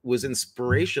 that was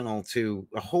inspirational to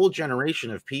a whole generation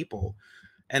of people.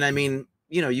 And I mean,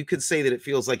 you know, you could say that it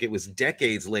feels like it was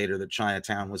decades later that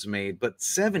Chinatown was made, but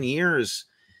 7 years,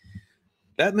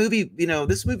 that movie, you know,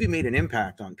 this movie made an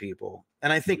impact on people.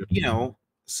 And I think, you know,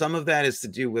 some of that is to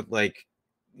do with, like,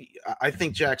 I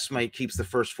think Jack Smight keeps the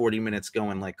first 40 minutes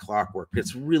going like clockwork.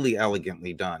 It's really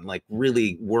elegantly done, like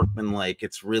really workmanlike.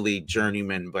 It's really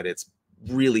journeyman, but it's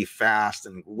really fast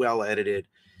and well edited.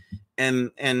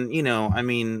 And you know, I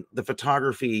mean, the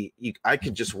photography, I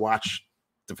could just watch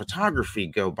the photography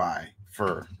go by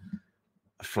for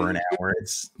an hour.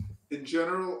 It's, in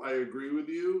general, I agree with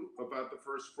you about the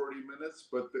first 40 minutes,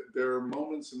 but there are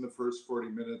moments in the first 40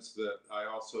 minutes that I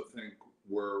also think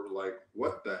were like,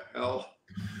 what the hell?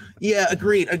 Yeah,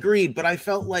 agreed. But I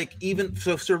felt like, even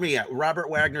so for me, Robert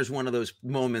Wagner's one of those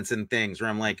moments and things where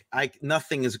I'm like,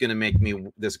 nothing is going to make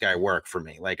this guy work for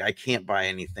me. Like, I can't buy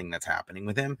anything that's happening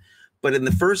with him. But in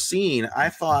the first scene, I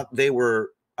thought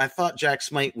Jack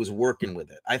Smight was working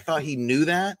with it. I thought he knew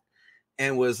that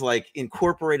and was like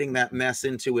incorporating that mess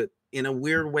into it in a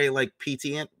weird way, like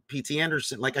P.T.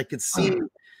 Anderson. Like, I could see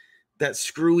that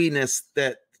screwiness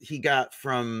that he got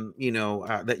from, you know,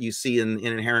 that you see in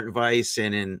Inherent Vice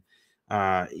and in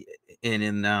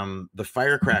the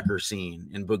firecracker scene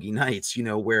in Boogie Nights, you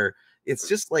know, where it's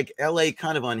just like LA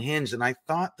kind of unhinged. And I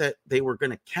thought that they were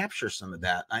going to capture some of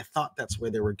that. I thought that's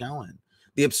where they were going.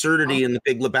 The absurdity in The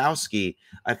Big Lebowski,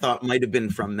 I thought might have been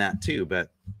from that too.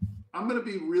 But I'm going to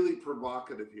be really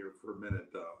provocative here for a minute,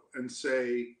 though, and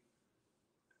say,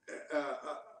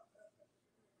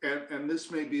 and this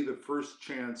may be the first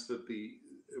chance that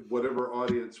whatever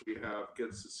audience we have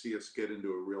gets to see us get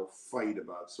into a real fight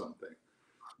about something.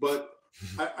 But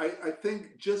I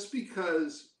think just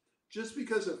because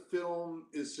a film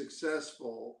is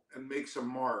successful and makes a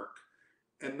mark,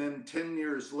 and then 10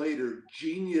 years later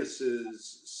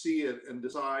geniuses see it and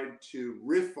decide to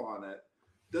riff on it,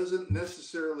 doesn't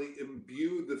necessarily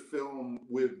imbue the film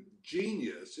with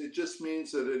genius. It just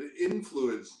means that it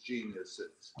influenced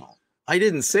geniuses. I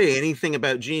didn't say anything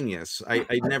about genius. I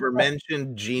never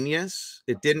mentioned genius.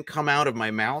 It didn't come out of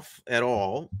my mouth at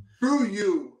all. Through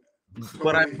you.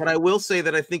 But I will say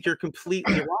that I think you're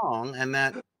completely wrong, and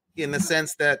that in the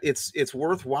sense that it's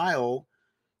worthwhile.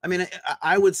 I mean,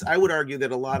 I would argue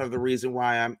that a lot of the reason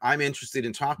why I'm interested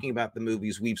in talking about the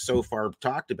movies we've so far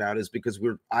talked about is because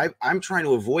I'm trying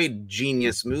to avoid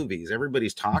genius movies.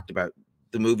 Everybody's talked about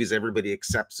the movies everybody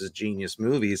accepts as genius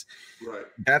movies. Right.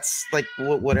 That's like,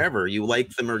 whatever, you like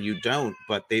them or you don't,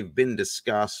 but they've been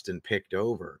discussed and picked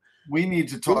over. We need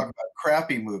to talk about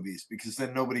crappy movies, because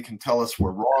then nobody can tell us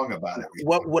we're wrong about it.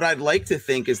 What I'd like to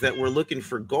think is that we're looking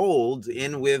for gold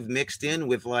mixed in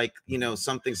with, like, you know,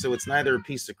 something, so it's neither a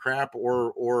piece of crap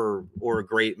or a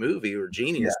great movie or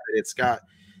genius. Yeah. It's got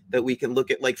that we can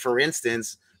look at, like, for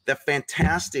instance, the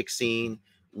fantastic scene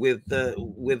with the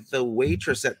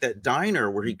waitress at that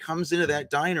diner, where he comes into that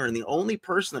diner and the only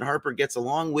person that Harper gets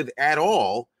along with at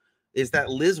all is that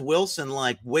Liz Wilson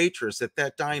like waitress at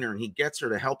that diner, and he gets her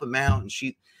to help him out,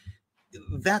 and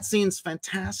that scene's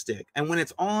fantastic. And when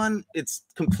it's on, it's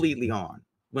completely on.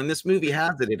 When this movie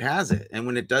has it, it has it, and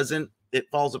when it doesn't, it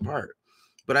falls apart.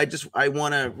 But I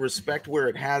want to respect where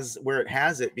it has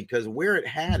it, because where it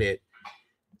had it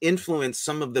influenced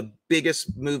some of the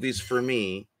biggest movies for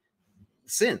me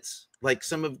since. Like,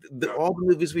 some of all the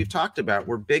movies we've talked about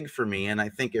were big for me, and I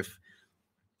think if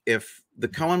the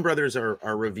Coen brothers are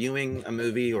reviewing a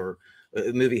movie, or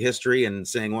movie history and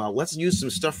saying, well, let's use some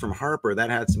stuff from Harper that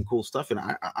had some cool stuff, and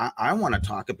I want to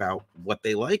talk about what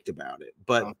they liked about it.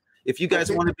 But if you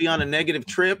guys want to be on a negative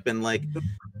trip and like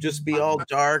just be all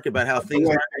dark about how things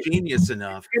aren't genius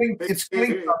enough, it's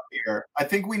getting tough here. I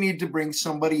think we need to bring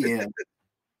somebody in.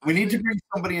 We need to bring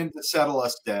somebody in to settle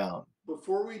us down.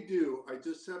 Before we do, I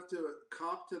just have to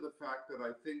cop to the fact that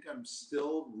I think I'm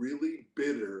still really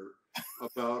bitter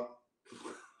about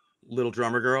Little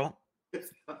Drummer Girl.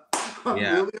 I'm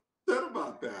really upset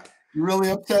about that. You're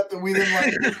really upset that we didn't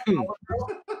like it?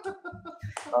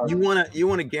 You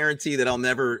want to guarantee that I'll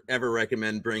never ever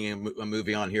recommend bringing a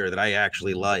movie on here that I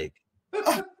actually like.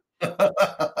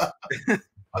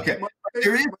 Okay,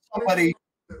 there is somebody.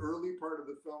 The early part of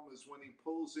the film is when he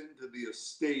pulls into the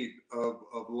estate of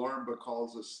Lauren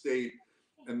Bacall's estate,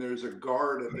 and there's a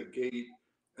guard at the gate,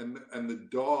 and the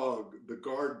dog, the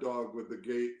guard dog with the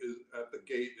gate is at the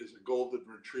gate is a golden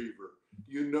retriever.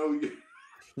 You know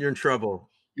you're in trouble.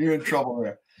 You're in trouble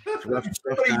there. Somebody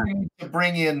we need to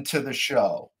bring into the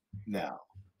show now,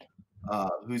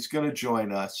 who's going to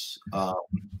join us.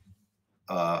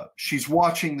 She's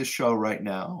watching the show right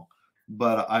now,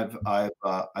 but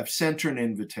I've sent her an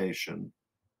invitation,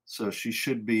 so she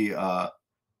should be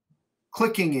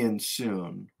clicking in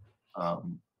soon.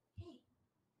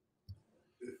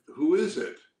 Who is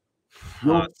it?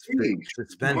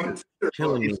 Suspense is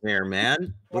killing me there,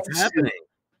 man. What's happening?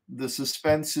 The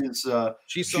suspense is.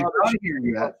 She's not here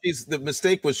yet. The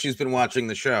mistake was she's been watching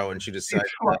the show and she decided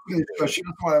she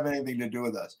doesn't want to have anything to do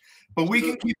with us. But we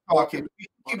can keep talking. We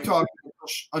can keep talking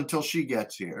until she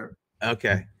gets here.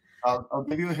 Okay. I'll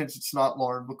give you a hint. It's not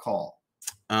Lauren Bacall.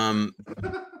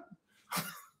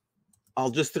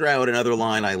 I'll just throw out another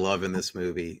line I love in this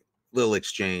movie. Little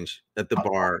exchange at the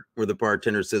bar where the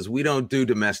bartender says, "We don't do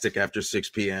domestic after 6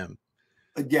 p.m."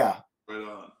 Yeah. Right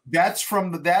on.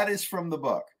 That is from the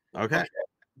book. Okay.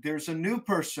 There's a new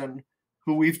person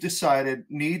who we've decided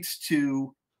needs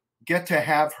to get to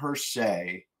have her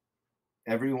say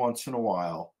every once in a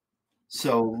while.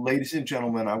 So, ladies and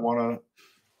gentlemen, I want to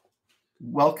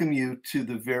welcome you to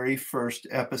the very first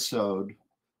episode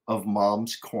of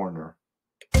Mom's Corner.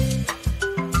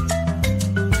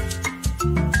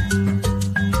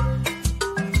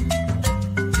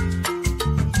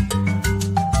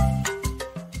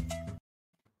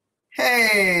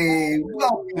 Hey,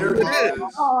 welcome. There it is.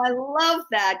 Oh, I love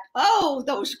that. Oh,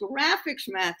 those graphics,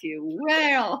 Matthew.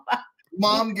 Well,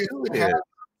 Mom gets to have her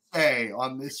say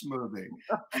on this movie.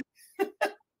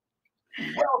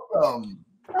 Welcome.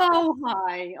 Oh,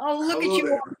 hi. Oh, look at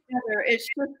you all together. It's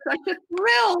just such a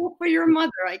thrill for your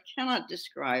mother. I cannot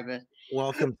describe it.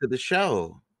 Welcome to the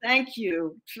show. Thank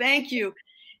you. Thank you.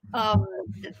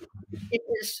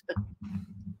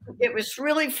 It was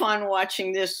really fun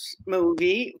watching this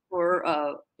movie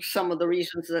for some of the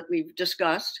reasons that we've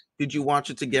discussed. Did you watch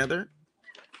it together?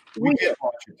 We did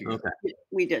watch it together. Okay.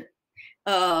 We did.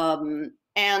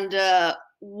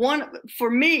 One for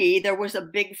me, there was a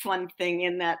big fun thing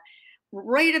in that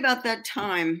right about that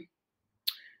time.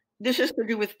 This is to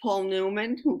do with Paul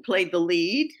Newman, who played the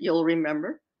lead, you'll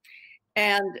remember.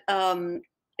 And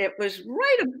it was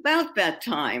right about that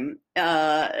time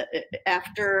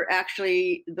after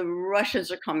actually the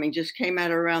Russians are coming, just came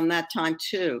out around that time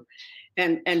too.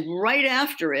 And right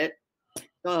after it,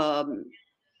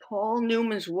 Paul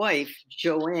Newman's wife,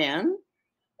 Joanne,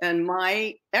 and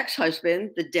my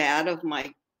ex-husband, the dad of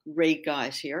my great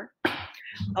guys here,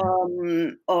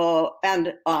 and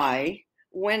I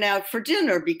went out for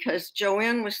dinner because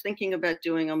Joanne was thinking about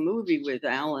doing a movie with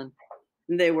Alan,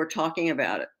 and they were talking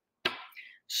about it.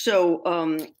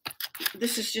 So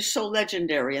this is just so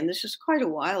legendary, and this is quite a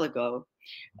while ago.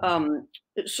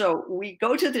 So we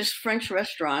go to this French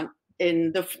restaurant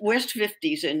in the West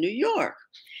 50s in New York,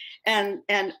 and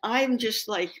I'm just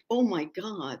like, oh my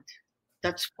God,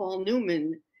 that's Paul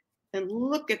Newman, and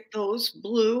look at those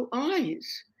blue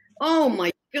eyes. Oh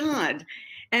my God.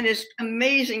 And as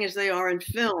amazing as they are in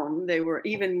film, they were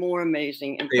even more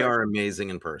amazing in person. They are amazing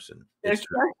in person. They're just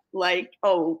like,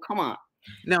 oh, come on.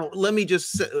 Now, let me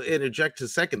just interject a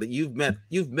second that you've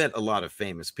met a lot of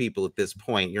famous people at this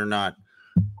point. You're not.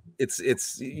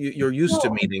 You're used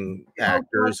to meeting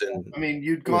actors, and I mean,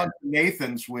 you'd gone to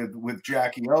Nathan's with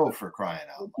Jackie O for crying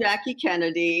out loud. Jackie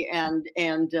Kennedy and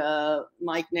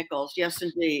Mike Nichols, yes,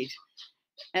 indeed.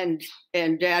 And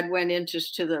Dad went into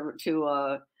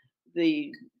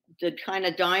the kind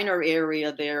of diner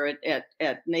area there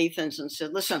at Nathan's and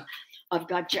said, "Listen, I've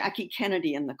got Jackie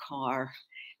Kennedy in the car,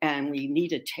 and we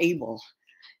need a table."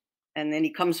 And then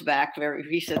he comes back.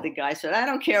 The guy said, "I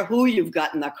don't care who you've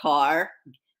got in the car.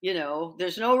 You know,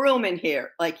 there's no room in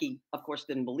here." Like he, of course,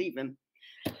 didn't believe him.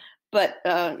 But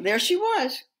there she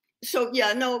was. So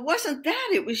yeah, no, it wasn't that.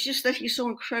 It was just that he's so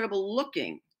incredible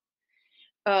looking.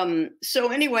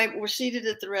 So anyway, we're seated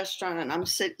at the restaurant, and I'm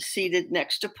seated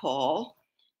next to Paul,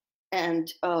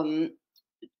 and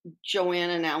Joanne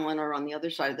and Alan are on the other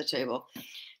side of the table.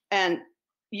 And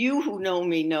you who know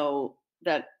me know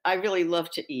that I really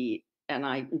love to eat and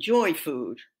I enjoy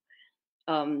food.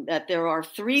 That there are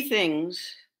 3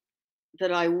 things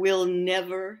that I will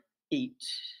never eat.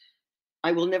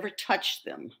 I will never touch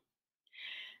them.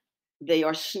 They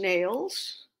are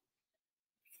snails,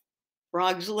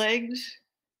 frog's legs,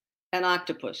 and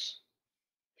octopus.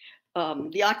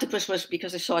 The octopus was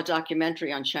because I saw a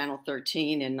documentary on Channel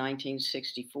 13 in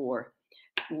 1964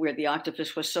 where the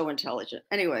octopus was so intelligent.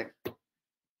 Anyway,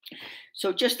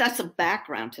 so just that's a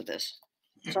background to this.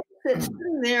 So I'm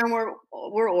sitting there and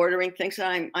we're ordering things,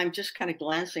 and I'm just kind of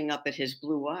glancing up at his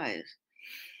blue eyes.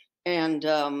 And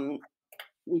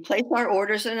we place our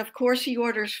orders, and of course he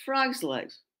orders frog's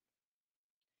legs.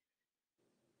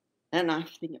 And I'm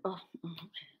thinking, oh, okay.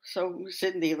 So we're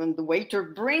sitting there, and the waiter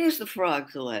brings the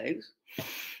frog's legs,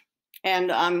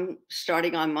 and I'm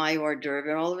starting on my hors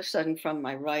d'oeuvre, and all of a sudden from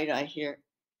my right I hear,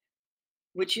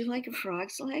 "Would you like a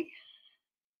frog's leg?"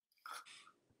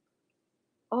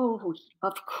 Oh,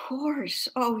 of course.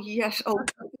 Oh, yes. Oh,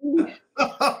 please.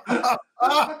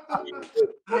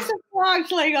 There's a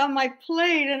frog's leg on my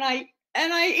plate, and I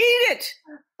eat it.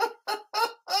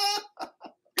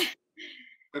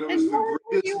 And it was the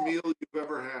greatest meal you've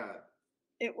ever had.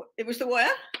 It was the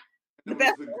what? It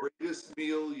was the greatest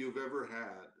meal you've ever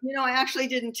had. You know, I actually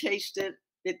didn't taste it.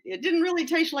 It didn't really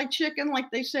taste like chicken, like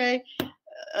they say.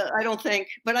 I don't think,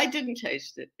 but I didn't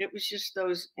taste it. It was just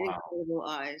those incredible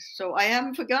eyes. So I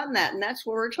haven't forgotten that. And that's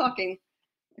where we're talking,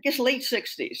 I guess, late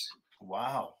 60s.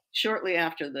 Wow. Shortly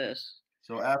after this.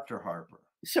 So after Harper.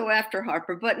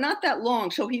 But not that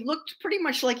long. So he looked pretty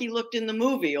much like he looked in the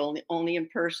movie, only in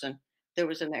person. There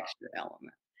was an extra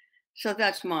element. So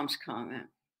that's Mom's comment.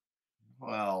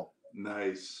 Well,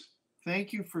 nice.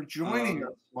 Thank you for joining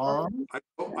us, Mom.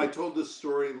 I told this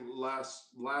story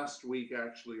last week,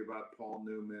 actually, about Paul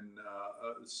Newman.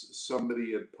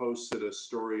 Somebody had posted a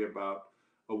story about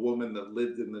a woman that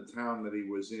lived in the town that he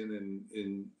was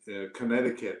in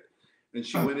Connecticut. And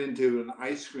she went into an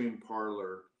ice cream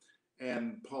parlor,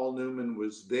 and Paul Newman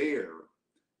was there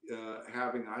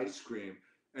having ice cream.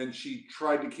 And she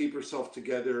tried to keep herself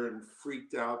together and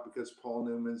freaked out because Paul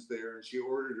Newman's there. And she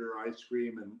ordered her ice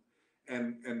cream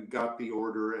and got the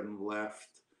order and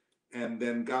left, and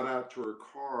then got out to her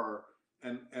car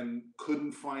and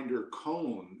couldn't find her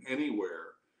cone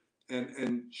anywhere.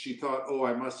 And she thought, oh,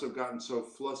 I must have gotten so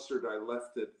flustered I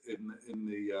left it in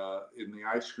the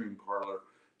ice cream parlor.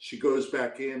 She goes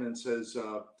back in and says,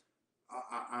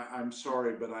 I'm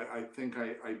sorry, but I think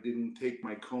I didn't take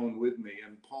my cone with me.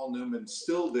 And Paul Newman's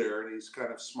still there, and he's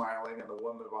kind of smiling, and the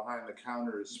woman behind the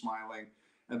counter is smiling.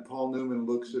 And Paul Newman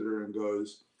looks at her and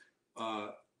goes,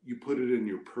 you put it in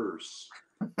your purse.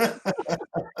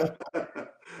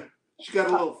 She got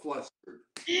a little flustered.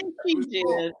 She did.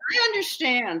 I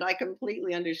understand. I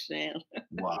completely understand.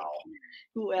 Wow.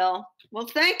 Well,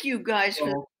 thank you guys for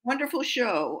the wonderful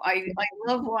show. I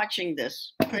love watching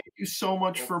this. Thank you so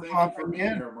much for popping in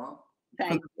here, Mom.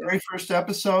 Thank for the very first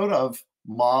episode of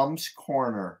Mom's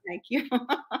Corner. Thank you.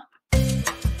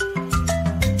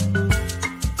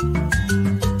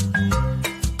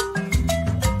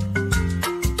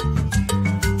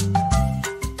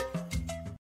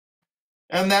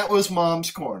 And that was Mom's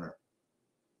Corner.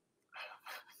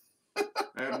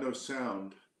 I have no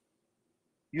sound.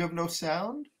 You have no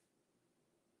sound?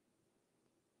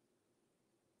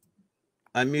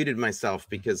 I muted myself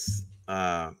because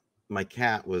my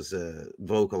cat was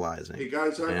vocalizing. Hey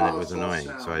guys, and it was annoying,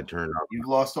 so I turned off. You've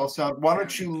lost all sound. Why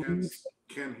don't you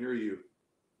Can't hear you.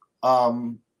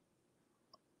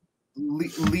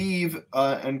 Leave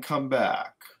and come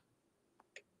back.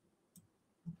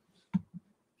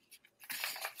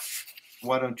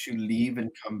 Why don't you leave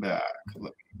and come back?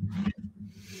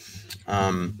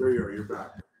 There you are. You're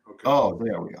back. Okay. Oh,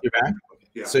 there we go. You're back.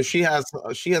 Yeah. So she has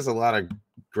a lot of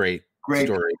great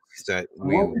stories that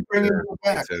we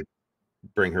to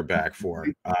bring her back for.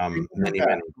 Many.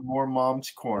 More Mom's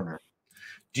Corner.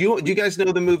 Do you guys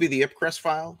know the movie The Ipcress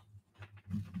File?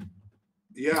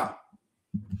 Yeah.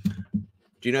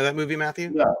 Do you know that movie, Matthew?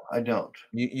 No, I don't.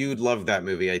 You'd love that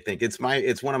movie. I think it's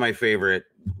one of my favorite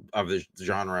of the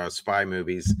genre of spy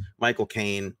movies. Michael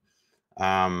Caine.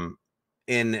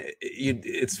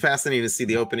 It's fascinating to see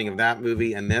the opening of that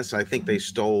movie and this. I think they were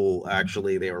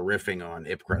riffing on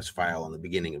Ipcress File in the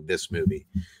beginning of this movie,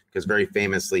 because very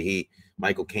famously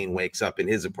Michael Caine wakes up in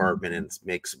his apartment and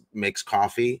makes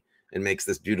coffee and makes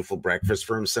this beautiful breakfast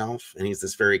for himself. And he's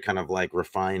this very kind of like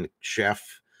refined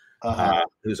chef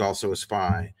who's also a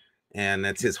spy. And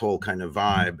that's his whole kind of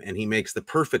vibe. And he makes the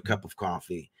perfect cup of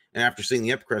coffee. And after seeing the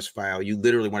Ipcress file, you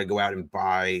literally want to go out and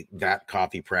buy that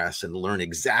coffee press and learn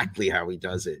exactly how he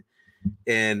does it.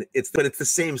 And it's the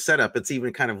same setup. It's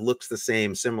even kind of looks the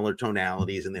same, similar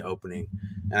tonalities in the opening.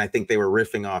 And I think they were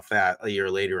riffing off that a year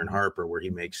later in Harper, where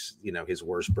he makes, you know, his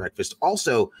worst breakfast.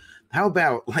 Also, how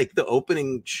about like the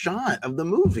opening shot of the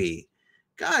movie?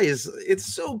 Guys, it's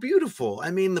so beautiful.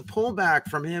 I mean, the pullback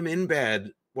from him in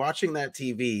bed watching that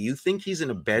TV, you think he's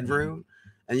in a bedroom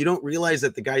and you don't realize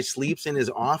that the guy sleeps in his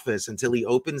office until he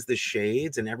opens the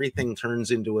shades and everything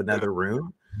turns into another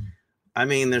room. I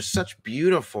mean, there's such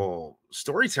beautiful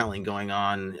storytelling going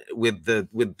on with the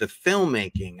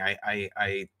filmmaking.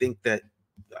 I think that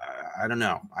I don't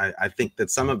know. I think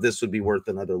that some of this would be worth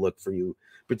another look for you,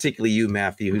 particularly you,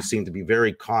 Matthew, who seem to be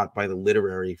very caught by the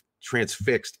literary,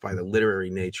 transfixed by the literary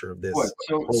nature of this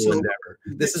whole endeavor.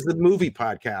 This is the movie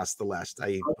podcast. The last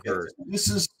I heard.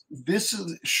 This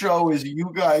show is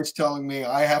you guys telling me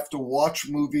I have to watch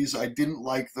movies I didn't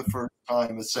like the first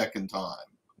time a second time.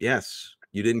 Yes.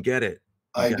 You didn't get it.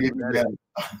 I didn't get it.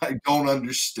 I don't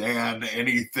understand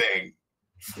anything.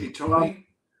 Hey, Tony?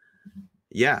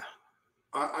 Yeah.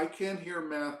 I can't hear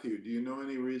Matthew. Do you know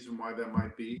any reason why that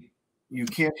might be? You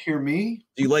can't hear me?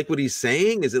 Do you like what he's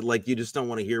saying? Is it like you just don't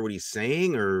want to hear what he's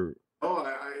saying, or? Oh,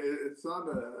 it's not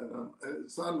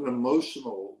an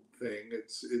emotional thing.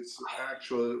 It's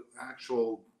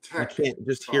actual text. I can't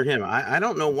just hear him. I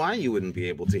don't know why you wouldn't be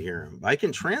able to hear him. I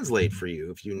can translate for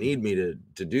you if you need me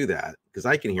to do that, because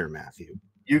I can hear Matthew.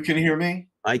 You can hear me?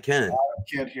 I can.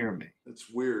 I can't hear me. That's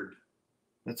weird.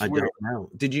 That's weird. Don't know.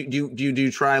 Did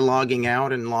you try logging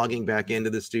out and logging back into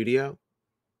the studio?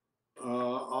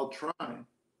 I'll try.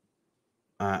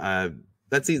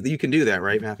 That's easy. You can do that,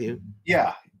 right, Matthew?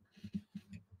 Yeah.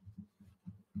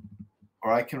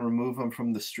 Or I can remove him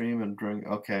from the stream and bring.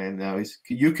 Okay, and now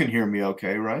you can hear me,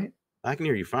 okay, right? I can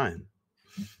hear you fine.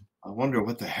 I wonder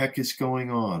what the heck is going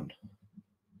on.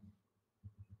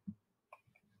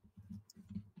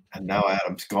 And now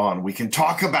Adam's gone. We can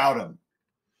talk about him.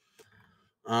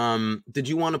 Did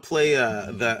you want to play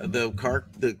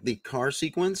the car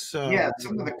sequence? Yeah,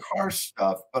 some of the car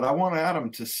stuff, but I want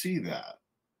Adam to see that.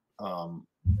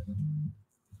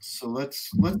 So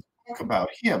let's talk about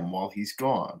him while he's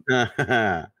gone.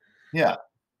 Yeah,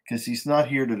 because he's not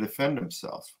here to defend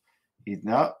himself.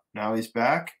 Now he's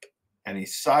back and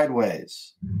he's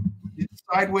sideways. He's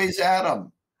sideways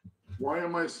Adam. Why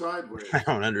am I sideways? I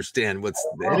don't understand what's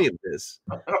any of this.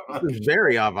 This is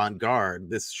very avant-garde.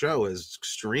 This show is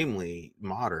extremely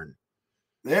modern.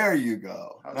 There you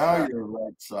go. Now you're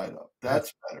right side up.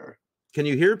 That's better. Can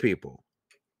you hear people?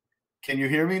 Can you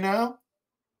hear me now?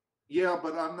 Yeah,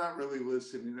 but I'm not really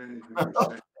listening to anything you're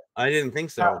saying. I didn't think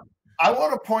so. I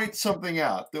want to point something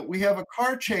out, that we have a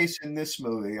car chase in this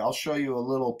movie. I'll show you a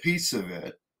little piece of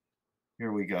it.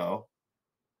 Here we go.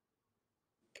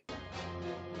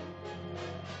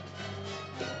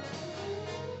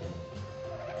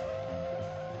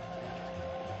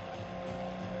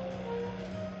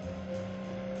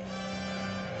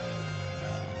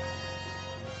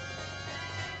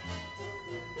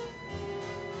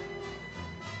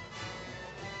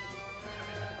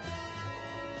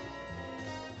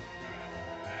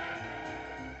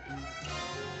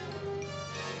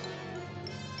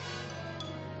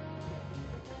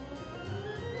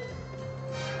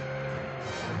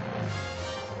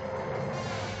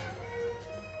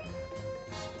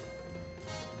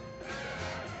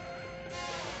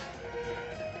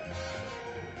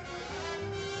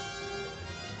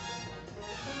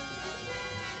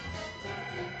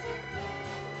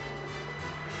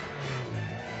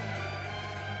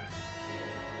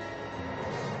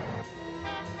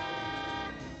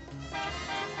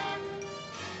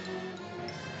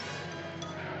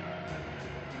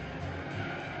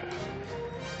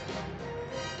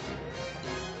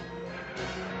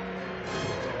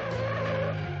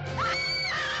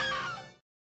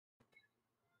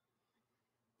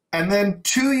 And then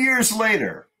 2 years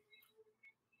later,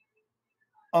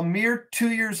 a mere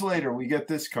 2 years later, we get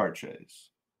this car chase.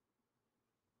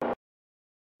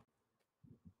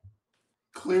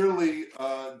 Clearly,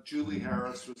 Julie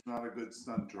Harris was not a good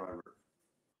stunt driver.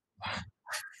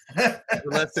 The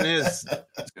lesson is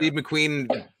Steve McQueen,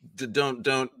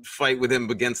 don't fight with him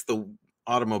against the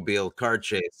automobile car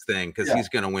chase thing, because he's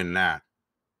going to win that.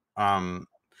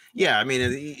 Yeah, I mean,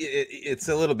 it's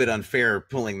a little bit unfair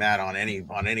pulling that on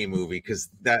any movie, because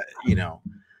that, you know,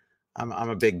 I'm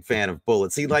a big fan of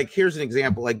Bullet. See, like, here's an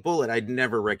example. Like Bullet, I'd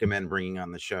never recommend bringing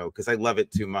on the show because I love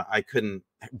it too much. I couldn't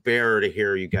bear to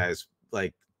hear you guys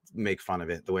like make fun of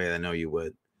it the way I know you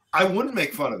would. I wouldn't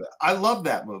make fun of it. I love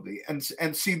that movie, and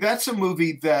see, that's a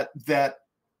movie that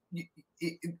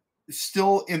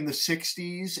still in the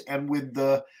 '60s, and with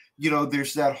the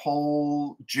there's that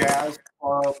whole jazz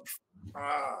club.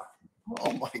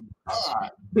 Oh my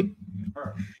God.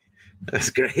 That's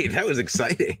great. That was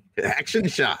exciting. Action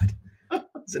shot.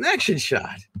 It's an action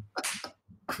shot.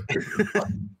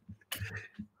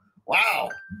 Wow.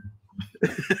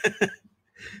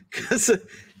 Because it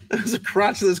was a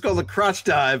crotch. It's called a crotch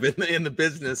dive in the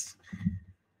business.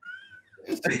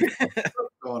 What's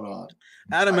going on?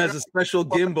 Adam has a special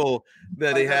gimbal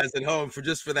that he has at home for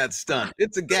that stunt.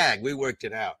 It's a gag. We worked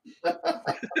it out.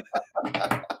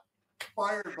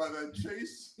 Fired by that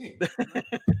chase scene.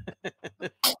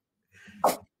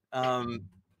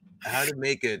 How to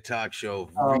make a talk show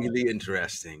really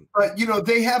interesting. But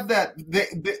they have that.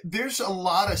 There's a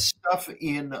lot of stuff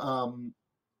in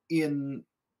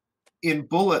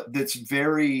Bullet that's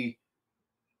very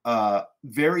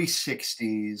very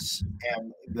 60s,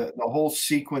 and the whole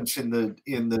sequence in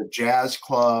the jazz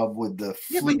club with the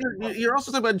flute. But you're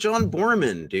also talking about John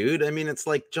Boorman, dude. I mean, it's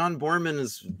like John Boorman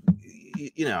is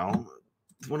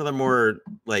one of the more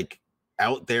like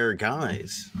out there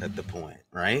guys at the point,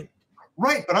 right?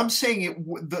 Right, but I'm saying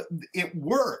it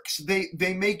works.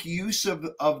 They make use of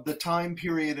the time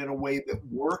period in a way that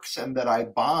works and that I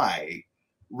buy,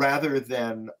 rather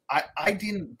than I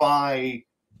didn't buy.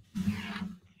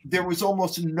 There was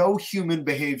almost no human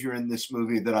behavior in this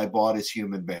movie that I bought as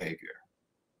human behavior.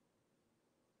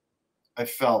 I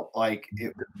felt like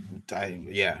it.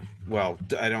 Well,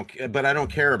 I don't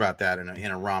care about that in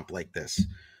a romp like this.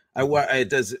 It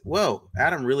does. Whoa,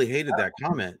 Adam really hated that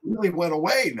comment. Really went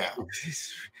away now.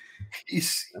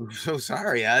 I'm so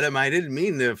sorry, Adam. I didn't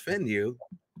mean to offend you.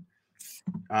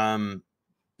 Can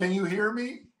you hear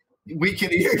me? We can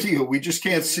hear you. We just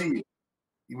can't see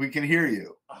you. We can hear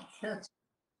you. I can't.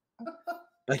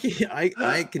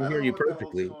 I can hear you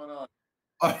perfectly.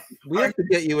 We have to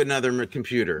get you another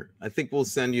computer. I think we'll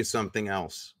send you something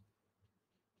else.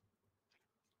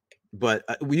 But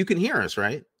you can hear us,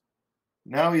 right?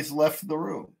 Now he's left the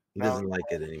room. He doesn't like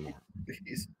it anymore.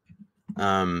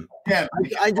 Yeah,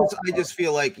 I just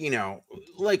feel like,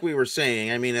 like we were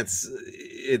saying, I mean, it's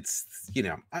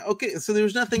okay. So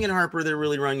there's nothing in Harper that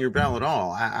really rung your bell at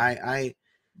all. I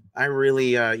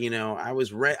really, I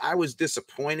was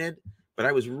disappointed, but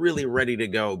I was really ready to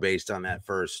go based on that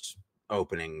first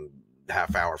opening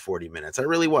half hour, 40 minutes. I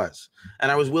really was.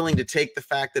 And I was willing to take the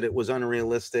fact that it was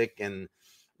unrealistic. And,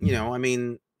 I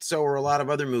mean, so are a lot of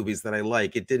other movies that I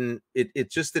like. It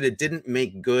just that it didn't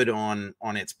make good on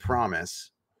its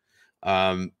promise.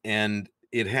 And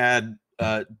it had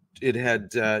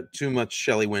too much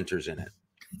Shelley Winters in it.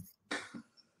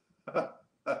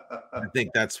 I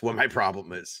think that's what my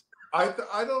problem is. I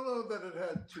don't know that it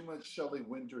had too much Shelley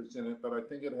Winters in it, but I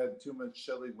think it had too much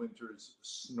Shelley Winters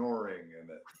snoring in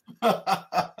it.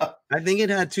 I think it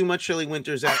had too much Shelley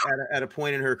Winters at a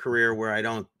point in her career where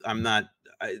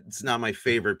it's not my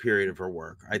favorite period of her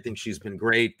work. I think she's been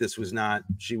great.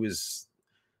 She was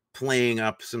playing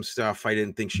up some stuff. I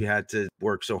didn't think she had to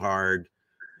work so hard.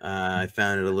 I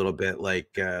found it a little bit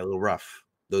like a little rough.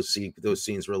 Those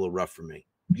scenes were a little rough for me.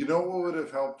 You know what would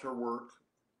have helped her work?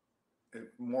 If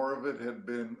more of it had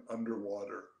been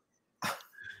underwater.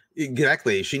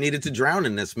 Exactly. She needed to drown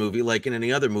in this movie like in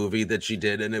any other movie that she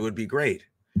did, and it would be great.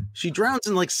 She drowns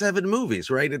in like 7 movies,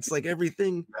 right? It's like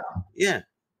everything. Yeah.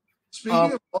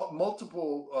 Speaking of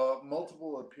multiple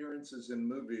appearances in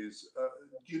movies,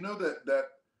 do you know that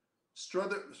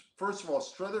Strother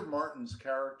Martin's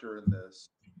character in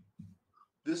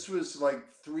this was like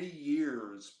 3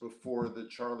 years before the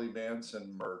Charlie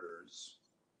Manson murders,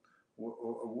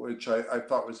 which I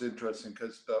thought was interesting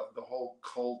because the whole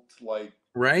cult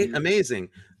right. Amazing.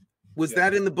 Was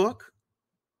that in the book?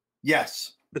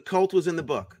 Yes. The cult was in the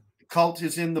book. The cult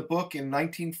is in the book in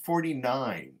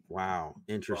 1949. Wow.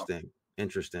 Interesting.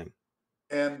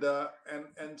 And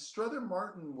Strother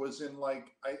Martin was in I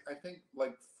think 4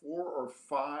 or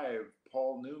 5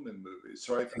 Paul Newman movies.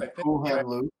 So I think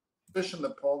suspicion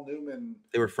that Paul Newman,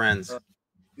 they were friends.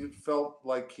 It felt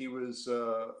like he was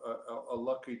a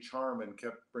lucky charm and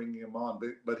kept bringing him on.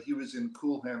 But he was in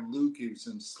Cool Hand Luke. He was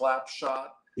in Slapshot.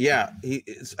 Yeah,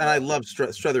 and I love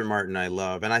Strother Martin.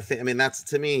 And that's,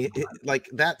 to me, like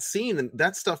that scene and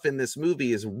that stuff in this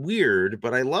movie is weird,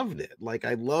 but I loved it. Like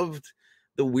I loved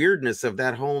the weirdness of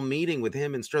that whole meeting with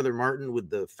him and Strother Martin with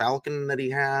the falcon that he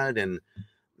had, and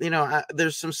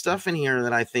there's some stuff in here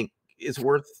that I think is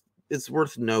worth it's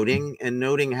worth noting, and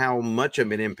noting how much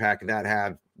of an impact that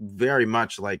had, very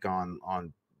much like on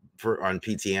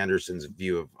P.T. Anderson's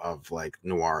view of like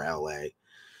noir LA.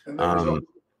 And there was also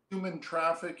human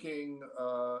trafficking,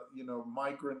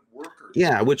 migrant workers.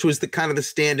 Yeah, which was the kind of the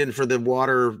stand-in for the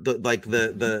water,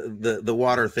 the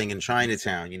water thing in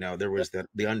Chinatown. There was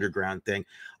the underground thing.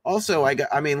 Also,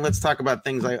 let's talk about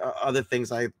other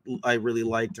things I really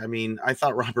liked. I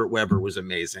thought Robert Webber was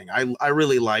amazing. I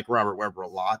really like Robert Webber a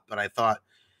lot, but I thought,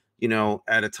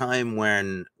 at a time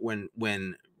when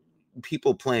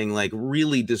people playing like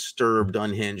really disturbed,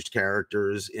 unhinged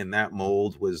characters in that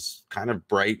mold was kind of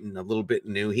bright and a little bit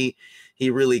new. He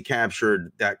really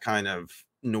captured that kind of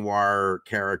noir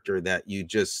character that you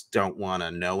just don't want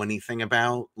to know anything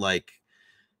about. Like,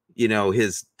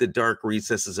 the dark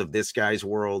recesses of this guy's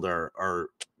world are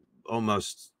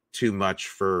almost too much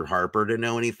for Harper to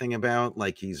know anything about.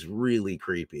 Like, he's really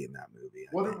creepy in that movie.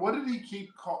 What did he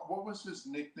keep call? What was his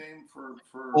nickname for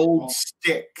Old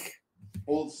Stick?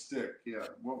 Old Stick, yeah.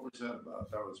 What was that about?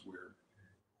 That was weird.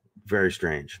 Very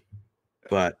strange.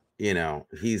 But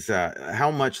he's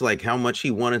how much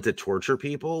he wanted to torture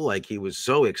people. Like, he was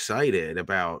so excited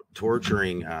about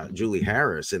torturing Julie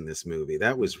Harris in this movie.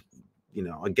 That was,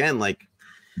 again, like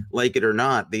it or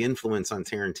not, the influence on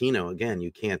Tarantino, again,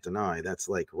 you can't deny. That's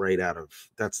like right out of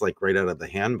the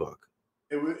Handbook.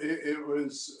 It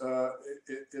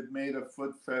made a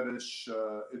foot fetish.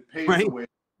 It paved Right. the way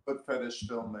for foot fetish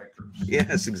filmmakers.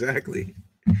 Yes, exactly.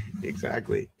 The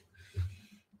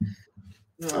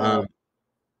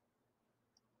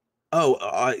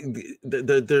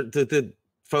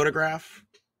photograph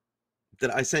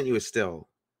that I sent you is still.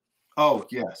 Oh,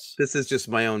 yes. This is just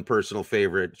my own personal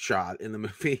favorite shot in the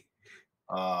movie.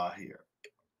 Here.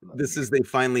 This is, they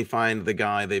finally find the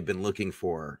guy they've been looking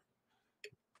for,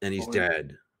 and he's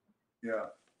dead. Yeah.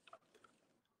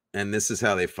 And this is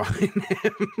how they find him.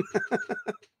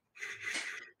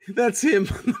 That's him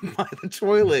by the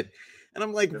toilet. And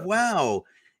I'm like, wow.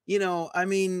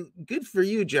 Good for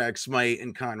you, Jack Smight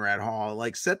and Conrad Hall.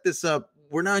 Like, set this up.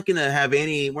 We're not gonna have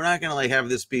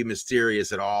this be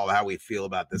mysterious at all, how we feel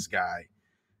about this guy.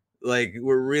 Like,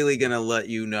 we're really gonna let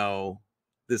you know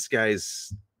this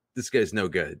guy's no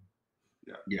good.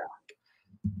 Yeah.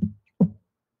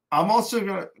 I'm also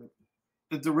gonna,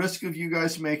 at the risk of you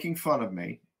guys making fun of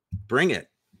me, bring it.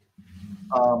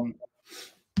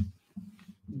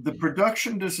 The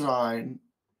production design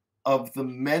of the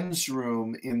men's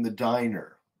room in the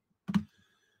diner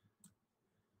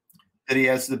that he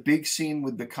has the big scene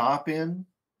with the cop in,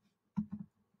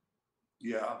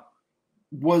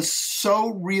 was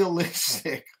so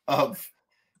realistic of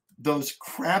those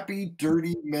crappy,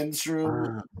 dirty men's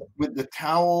room with the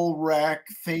towel rack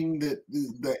thing, that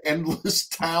the endless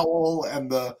towel and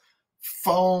the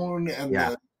phone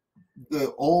and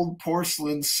the old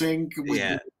porcelain sink.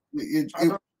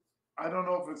 I don't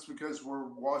know if it's because we're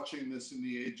watching this in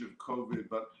the age of COVID,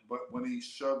 but when he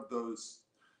shoved those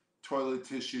toilet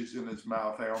tissues in his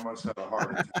mouth, I almost had a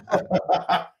heart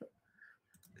attack.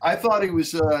 I thought he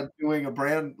was doing a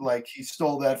brand, like he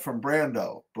stole that from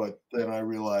Brando, but then I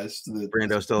realized that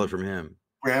Brando stole it from him.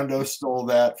 Brando stole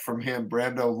that from him.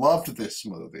 Brando loved this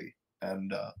movie.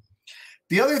 And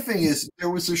the other thing is,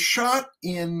 there was a shot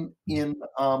in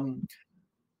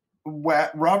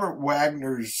Robert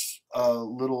Wagner's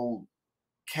little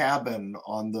cabin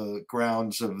on the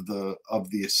grounds of the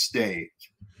estate.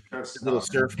 Little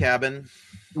surf cabin.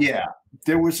 Yeah,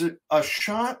 there was a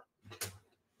shot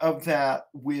of that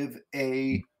with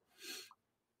a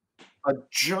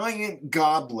giant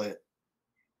goblet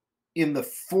in the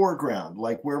foreground,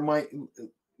 like where my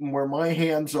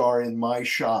hands are in my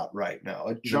shot right now.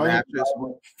 A giant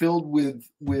goblet filled with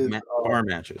bar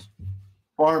matches.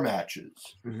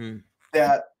 Mm-hmm.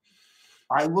 That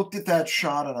I looked at that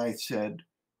shot and I said,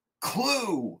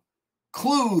 Clue,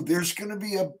 there's going to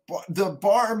be the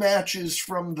bar matches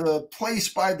from the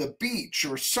place by the beach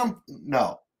or something.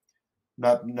 No,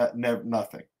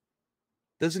 nothing.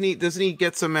 Doesn't he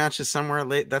get some matches somewhere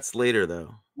late? That's later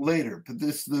though. Later, but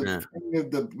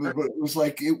it was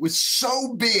like, it was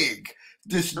so big,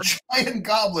 this giant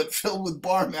goblet filled with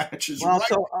bar matches. Well,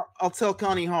 I'll tell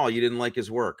Connie Hall you didn't like his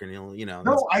work, and he'll,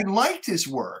 No, I liked his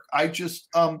work. I just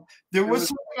there was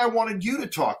something I wanted you to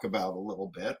talk about a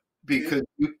little bit, because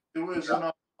it was an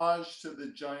homage to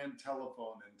the giant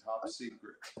telephone in Top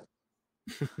Secret.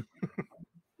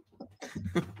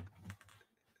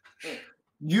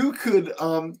 You could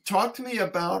talk to me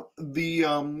about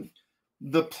the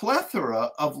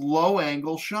plethora of low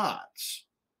angle shots.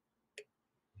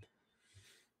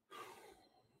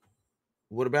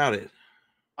 What about it?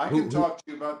 I can talk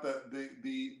to you about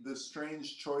the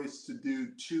strange choice to do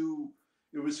two.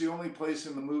 It was the only place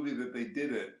in the movie that they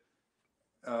did it,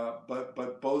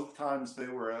 but both times they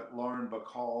were at Lauren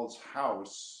Bacall's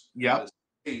house. Yep.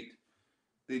 They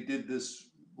did this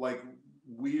like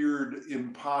weird,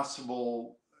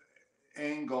 impossible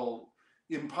angle,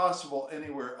 impossible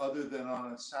anywhere other than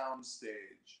on a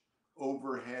soundstage,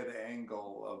 overhead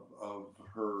angle of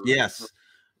her. Yes.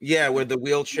 Yeah, with the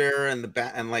wheelchair and the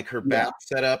bat and like her back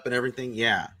set up and everything.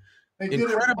 Yeah.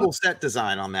 Incredible set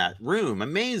design on that room.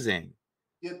 Amazing.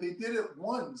 Yeah, they did it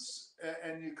once,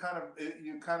 and you kind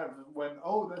of went,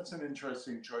 oh, that's an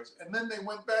interesting choice. And then they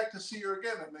went back to see her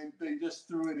again, and they just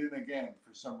threw it in again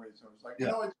for some reason. It was like,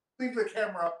 leave the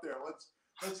camera up there.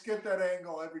 Let's get that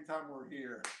angle every time we're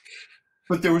here.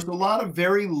 But there was a lot of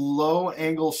very low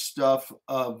angle stuff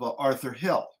of Arthur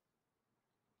Hill.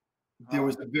 There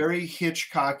was a very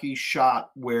Hitchcocky shot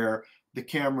where the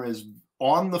camera is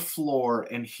on the floor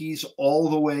and he's all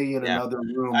the way in another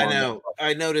room. I know.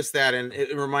 I noticed that, and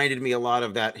it reminded me a lot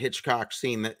of that Hitchcock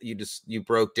scene that you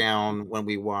broke down when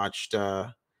we watched.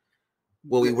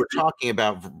 We were talking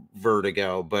about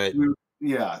Vertigo, but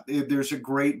there's a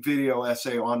great video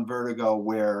essay on Vertigo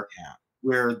where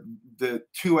the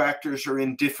two actors are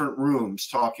in different rooms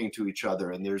talking to each other,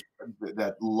 and there's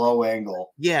that low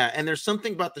angle. Yeah, and there's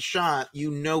something about the shot,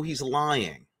 he's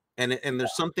lying. And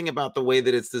there's something about the way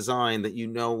that it's designed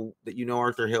that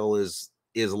Arthur Hill is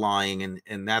lying,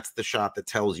 and that's the shot that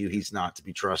tells you he's not to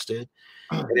be trusted.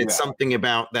 And it's something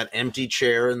about that empty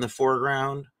chair in the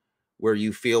foreground where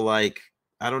you feel like,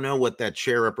 I don't know what that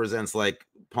chair represents, like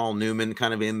Paul Newman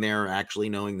kind of in there actually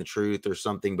knowing the truth or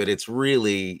something, but it's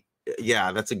really,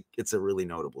 it's a really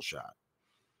notable shot.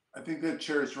 I think that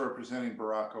chair is representing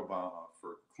Barack Obama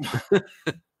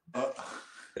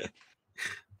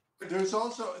There's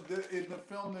also in the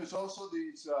film. There's also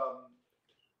these.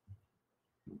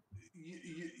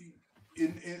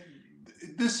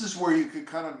 This is where you could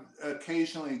kind of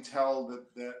occasionally tell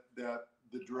that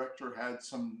the director had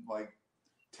some like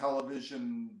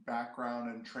television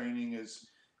background and training is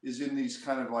in these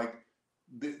kind of like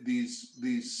these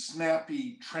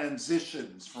snappy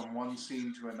transitions from one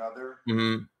scene to another.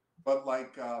 Mm-hmm. But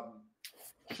like.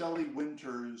 Shelley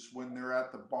Winters, when they're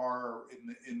at the bar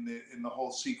in the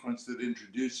whole sequence that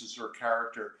introduces her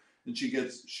character, and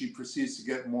she proceeds to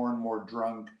get more and more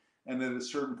drunk, and at a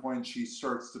certain point she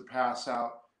starts to pass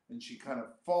out, and she kind of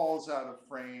falls out of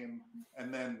frame,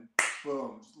 and then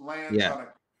boom, lands on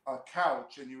a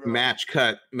couch, and you realize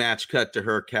match cut to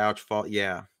her couch fall.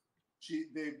 Yeah,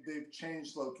 they've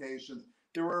changed locations.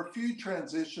 There were a few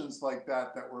transitions like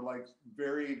that were like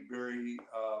very, very.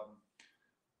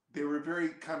 They were very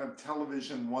kind of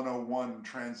television 101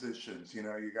 transitions. You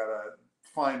got to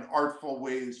find artful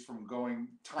ways from going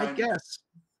time.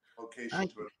 Location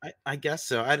to it. I guess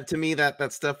so. To me,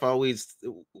 that stuff always,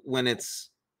 when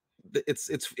it's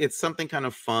something kind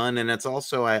of fun, and it's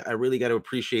also I really got to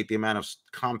appreciate the amount of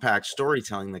compact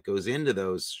storytelling that goes into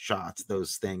those shots,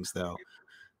 those things. Though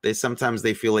they sometimes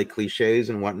feel like cliches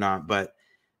and whatnot, but.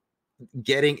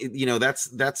 Getting that's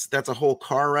a whole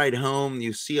car ride home.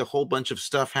 You see a whole bunch of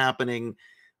stuff happening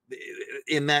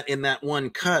in that one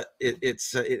cut.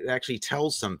 It actually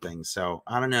tells something. So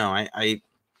I don't know. I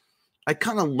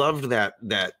kind of loved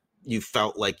that you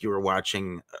felt like you were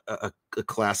watching a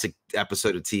classic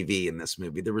episode of TV in this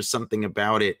movie. There was something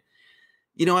about it.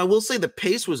 I will say the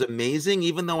pace was amazing,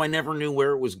 even though I never knew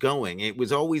where it was going. It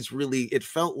was always it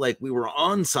felt like we were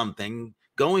on something,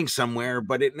 going somewhere,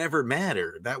 but it never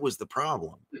mattered. That was the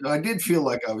problem. I did feel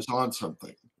like I was on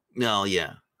something. No,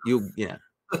 yeah.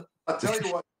 I'll tell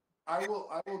you what, I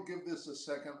will give this a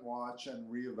second watch and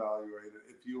reevaluate it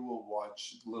if you will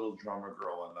watch Little Drummer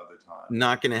Girl another time.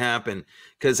 Not going to happen,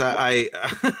 because I'm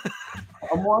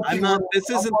not. This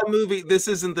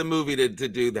isn't the movie to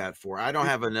do that for. I don't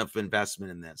have enough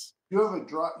investment in this. You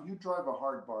drive a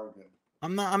hard bargain.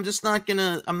 I'm not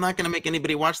gonna make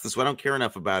anybody watch this. I don't care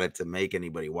enough about it to make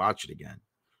anybody watch it again.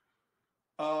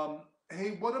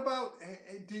 Hey, what about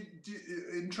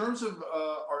in terms of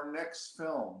our next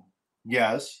film?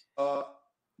 Yes. Have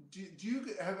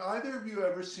either of you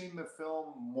ever seen the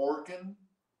film Morgan?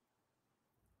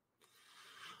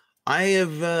 I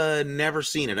have never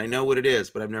seen it. I know what it is,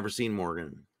 but I've never seen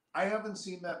Morgan. I haven't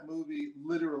seen that movie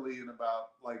literally in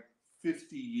about like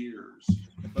 50 years,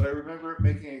 but I remember it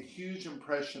making a huge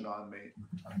impression on me,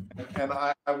 and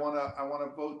I want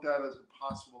to vote that as a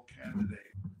possible candidate.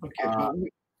 Okay, but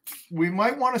we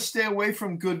might want to stay away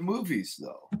from good movies,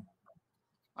 though.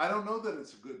 I don't know that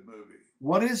it's a good movie.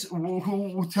 What is?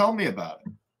 Who tell me about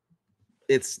it?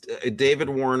 It's David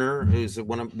Warner, who's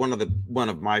one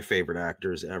of my favorite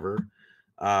actors ever.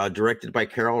 directed by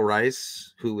Carol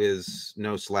Rice, who is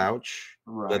no slouch.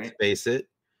 Right. Let's face it.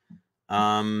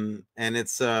 And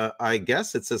it's I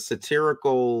guess it's a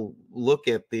satirical look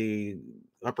at the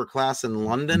upper class in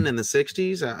London in the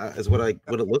 60s, is what it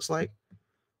looks like.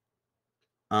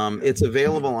 It's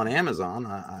available on Amazon,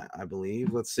 I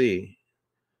believe. Let's see.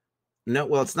 No,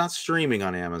 well, it's not streaming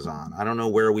on Amazon. I don't know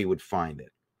where we would find it.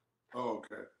 Oh,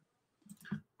 okay.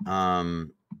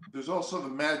 There's also The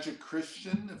Magic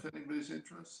Christian, if anybody's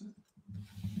interested.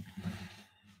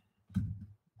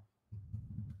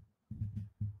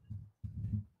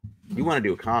 You want to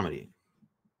do a comedy?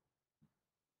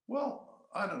 Well,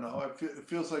 I don't know. It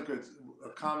feels like a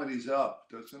comedy's up,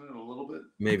 doesn't it? A little bit.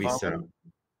 Maybe so.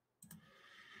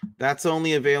 That's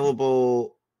only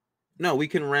available. No, we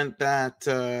can rent that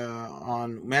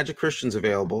on Magic Christian's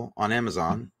available on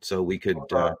Amazon, so we could.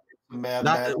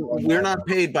 We're not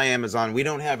paid by Amazon. We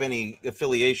don't have any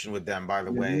affiliation with them, by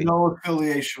the way. No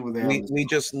affiliation with Amazon. We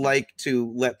just like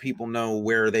to let people know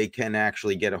where they can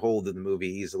actually get a hold of the movie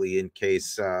easily in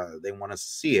case they want to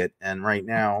see it. And right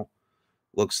now,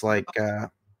 looks like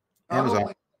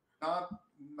Amazon.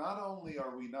 Not only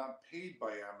are we not paid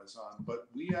by Amazon, but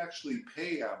we actually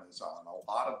pay Amazon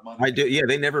a lot of money. I do. Yeah,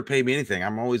 they never pay me anything.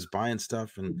 I'm always buying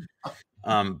stuff, and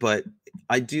but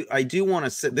I do want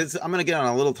to say this. I'm going to get on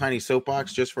a little tiny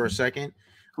soapbox just for a second.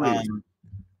 I'm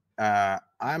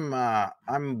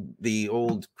the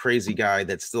old crazy guy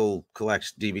that still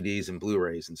collects DVDs and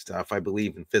Blu-rays and stuff. I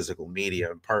believe in physical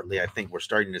media, and partly I think we're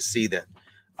starting to see that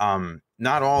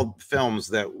not all films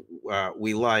that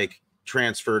we like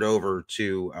transferred over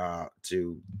to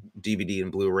DVD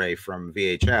and Blu-ray from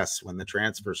VHS when the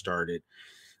transfer started,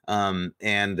 and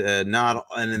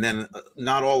then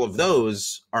not all of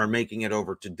those are making it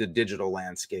over to the digital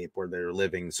landscape where they're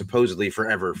living supposedly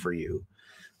forever for you.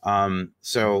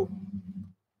 So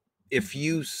if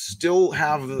you still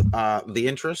have the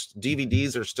interest,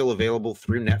 DVDs are still available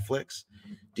through Netflix.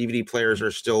 DVD players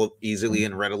are still easily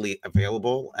and readily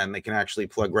available, and they can actually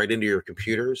plug right into your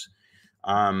computers.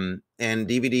 And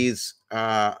DVDs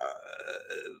on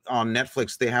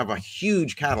Netflix, they have a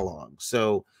huge catalog.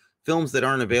 So films that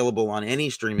aren't available on any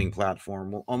streaming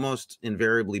platform will almost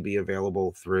invariably be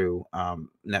available through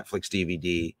Netflix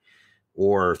DVD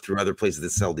or through other places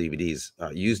that sell DVDs,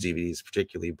 used DVDs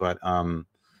particularly. But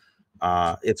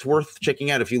it's worth checking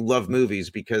out if you love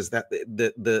movies, because that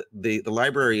the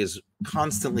library is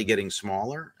constantly getting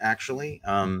smaller, actually.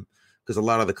 Because a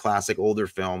lot of the classic older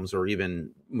films, or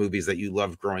even movies that you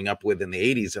loved growing up with in the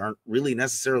 80s, aren't really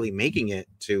necessarily making it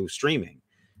to streaming.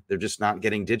 They're just not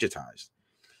getting digitized.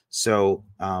 So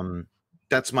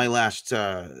that's my last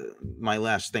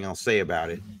thing I'll say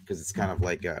about it, because it's kind of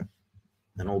like an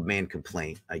old man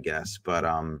complaint, I guess. But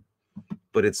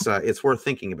it's worth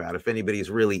thinking about if anybody's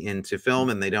really into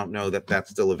film and they don't know that that's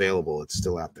still available. It's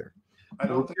still out there. If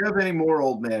you have any more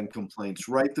old man complaints,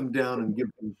 write them down and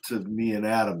give them to me and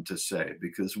Adam to say,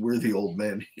 because we're the old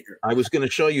men here. I was going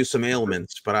to show you some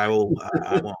ailments, but I won't.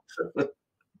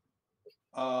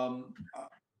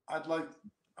 I'd like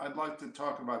to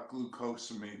talk about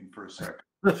glucosamine for a second.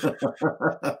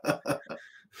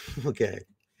 Okay.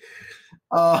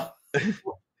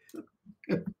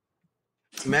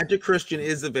 Magic Christian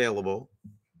is available.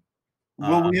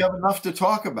 Well, we have enough to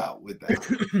talk about with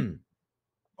that.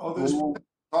 Oh, there's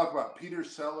talk about Peter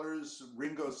Sellers,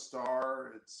 Ringo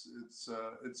Starr. It's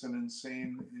an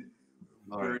insane,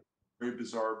 very, very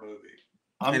bizarre movie.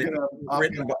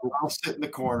 I'll sit in the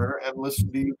corner and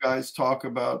listen to you guys talk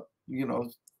about,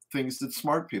 things that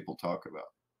smart people talk about.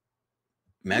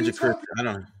 Magic Christian,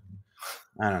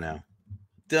 I don't know.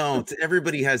 Don't.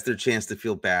 Everybody has their chance to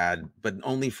feel bad, but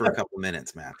only for a couple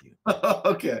minutes, Matthew.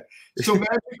 Okay. So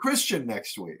Magic Christian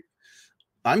next week.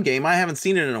 I'm game. I haven't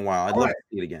seen it in a while. I'd love to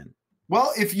see it again.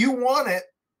 Well, if you want it,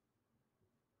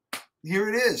 here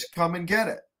it is. Come and get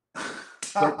it.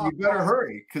 But you better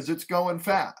hurry, because it's going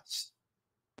fast.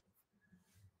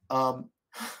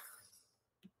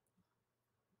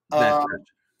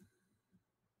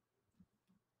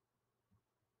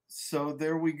 So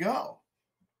there we go.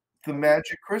 The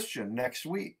Magic Christian next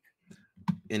week.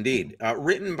 Indeed.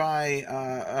 Written by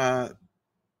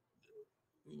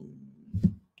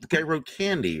the guy who wrote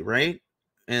Candy, right?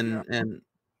 And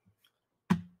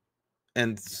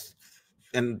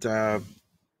the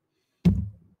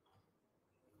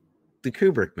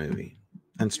Kubrick movie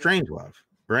and Strangelove,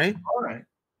 right? All right.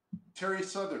 Terry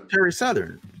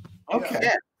Southern. Okay.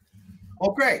 Yeah.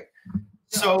 Well, great.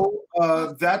 So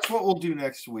that's what we'll do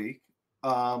next week.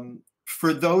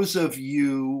 For those of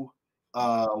you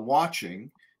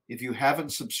watching, if you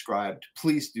haven't subscribed,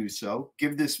 please do so.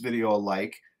 Give this video a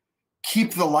like.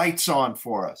 keep the lights on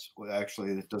for us. Well,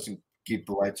 actually, it doesn't keep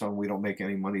the lights on. We don't make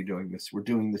any money doing this. We're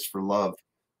doing this for love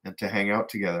and to hang out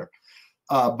together.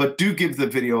 But do give the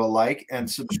video a like and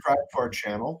subscribe to our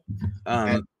channel.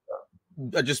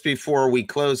 Just before we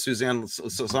close, Suzanne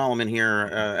Solomon here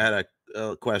had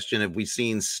a question. Have we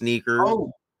seen Sneakers?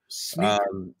 Oh,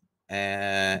 Sneakers.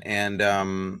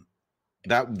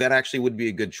 That actually would be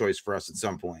a good choice for us at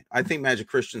some point. I think Magic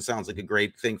Christian sounds like a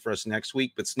great thing for us next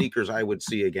week, but Sneakers I would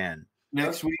see again.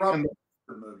 Next week. The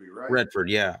movie, right? Redford,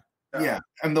 yeah. Yeah.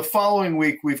 And the following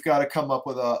week, we've got to come up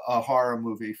with a horror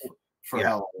movie for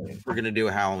Halloween. We're going to do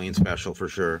a Halloween special for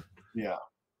sure. Yeah.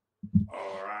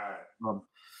 All right.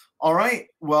 All right.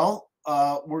 Well,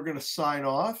 we're going to sign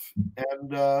off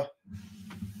and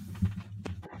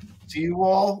see you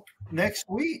all next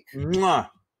week. Mwah.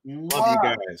 Love you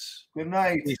guys. Good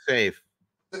night. Be safe.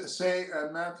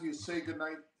 Matthew, say good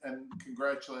night and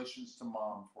congratulations to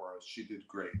Mom for us. She did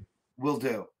great. Will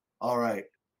do. All right.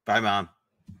 Bye, Mom.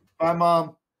 Bye,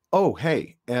 Mom. Oh,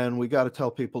 hey, and we got to tell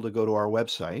people to go to our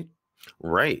website.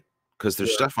 Right, because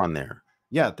there's stuff on there.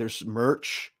 Yeah, there's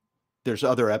merch. There's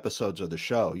other episodes of the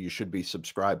show. You should be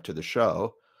subscribed to the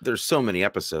show. There's so many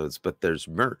episodes, but there's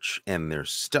merch and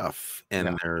there's stuff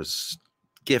and there's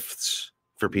gifts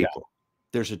for people. Yeah.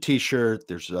 There's a T-shirt.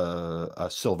 There's a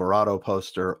Silverado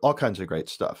poster. All kinds of great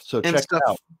stuff. So check it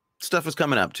out. Stuff is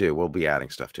coming up too. We'll be adding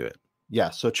stuff to it. Yeah,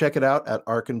 so check it out at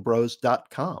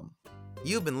arkinbros.com.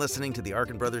 You've been listening to the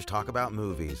Arkin Brothers talk about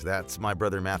movies. That's my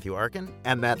brother, Matthew Arkin.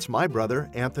 And that's my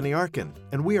brother, Anthony Arkin.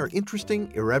 And we are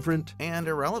interesting, irreverent, and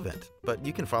irrelevant. But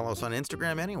you can follow us on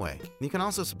Instagram anyway. You can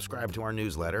also subscribe to our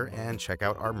newsletter and check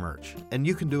out our merch. And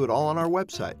you can do it all on our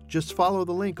website. Just follow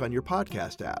the link on your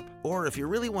podcast app. Or if you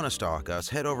really want to stalk us,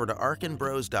 head over to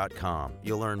arkinbros.com.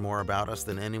 You'll learn more about us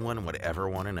than anyone would ever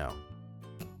want to know.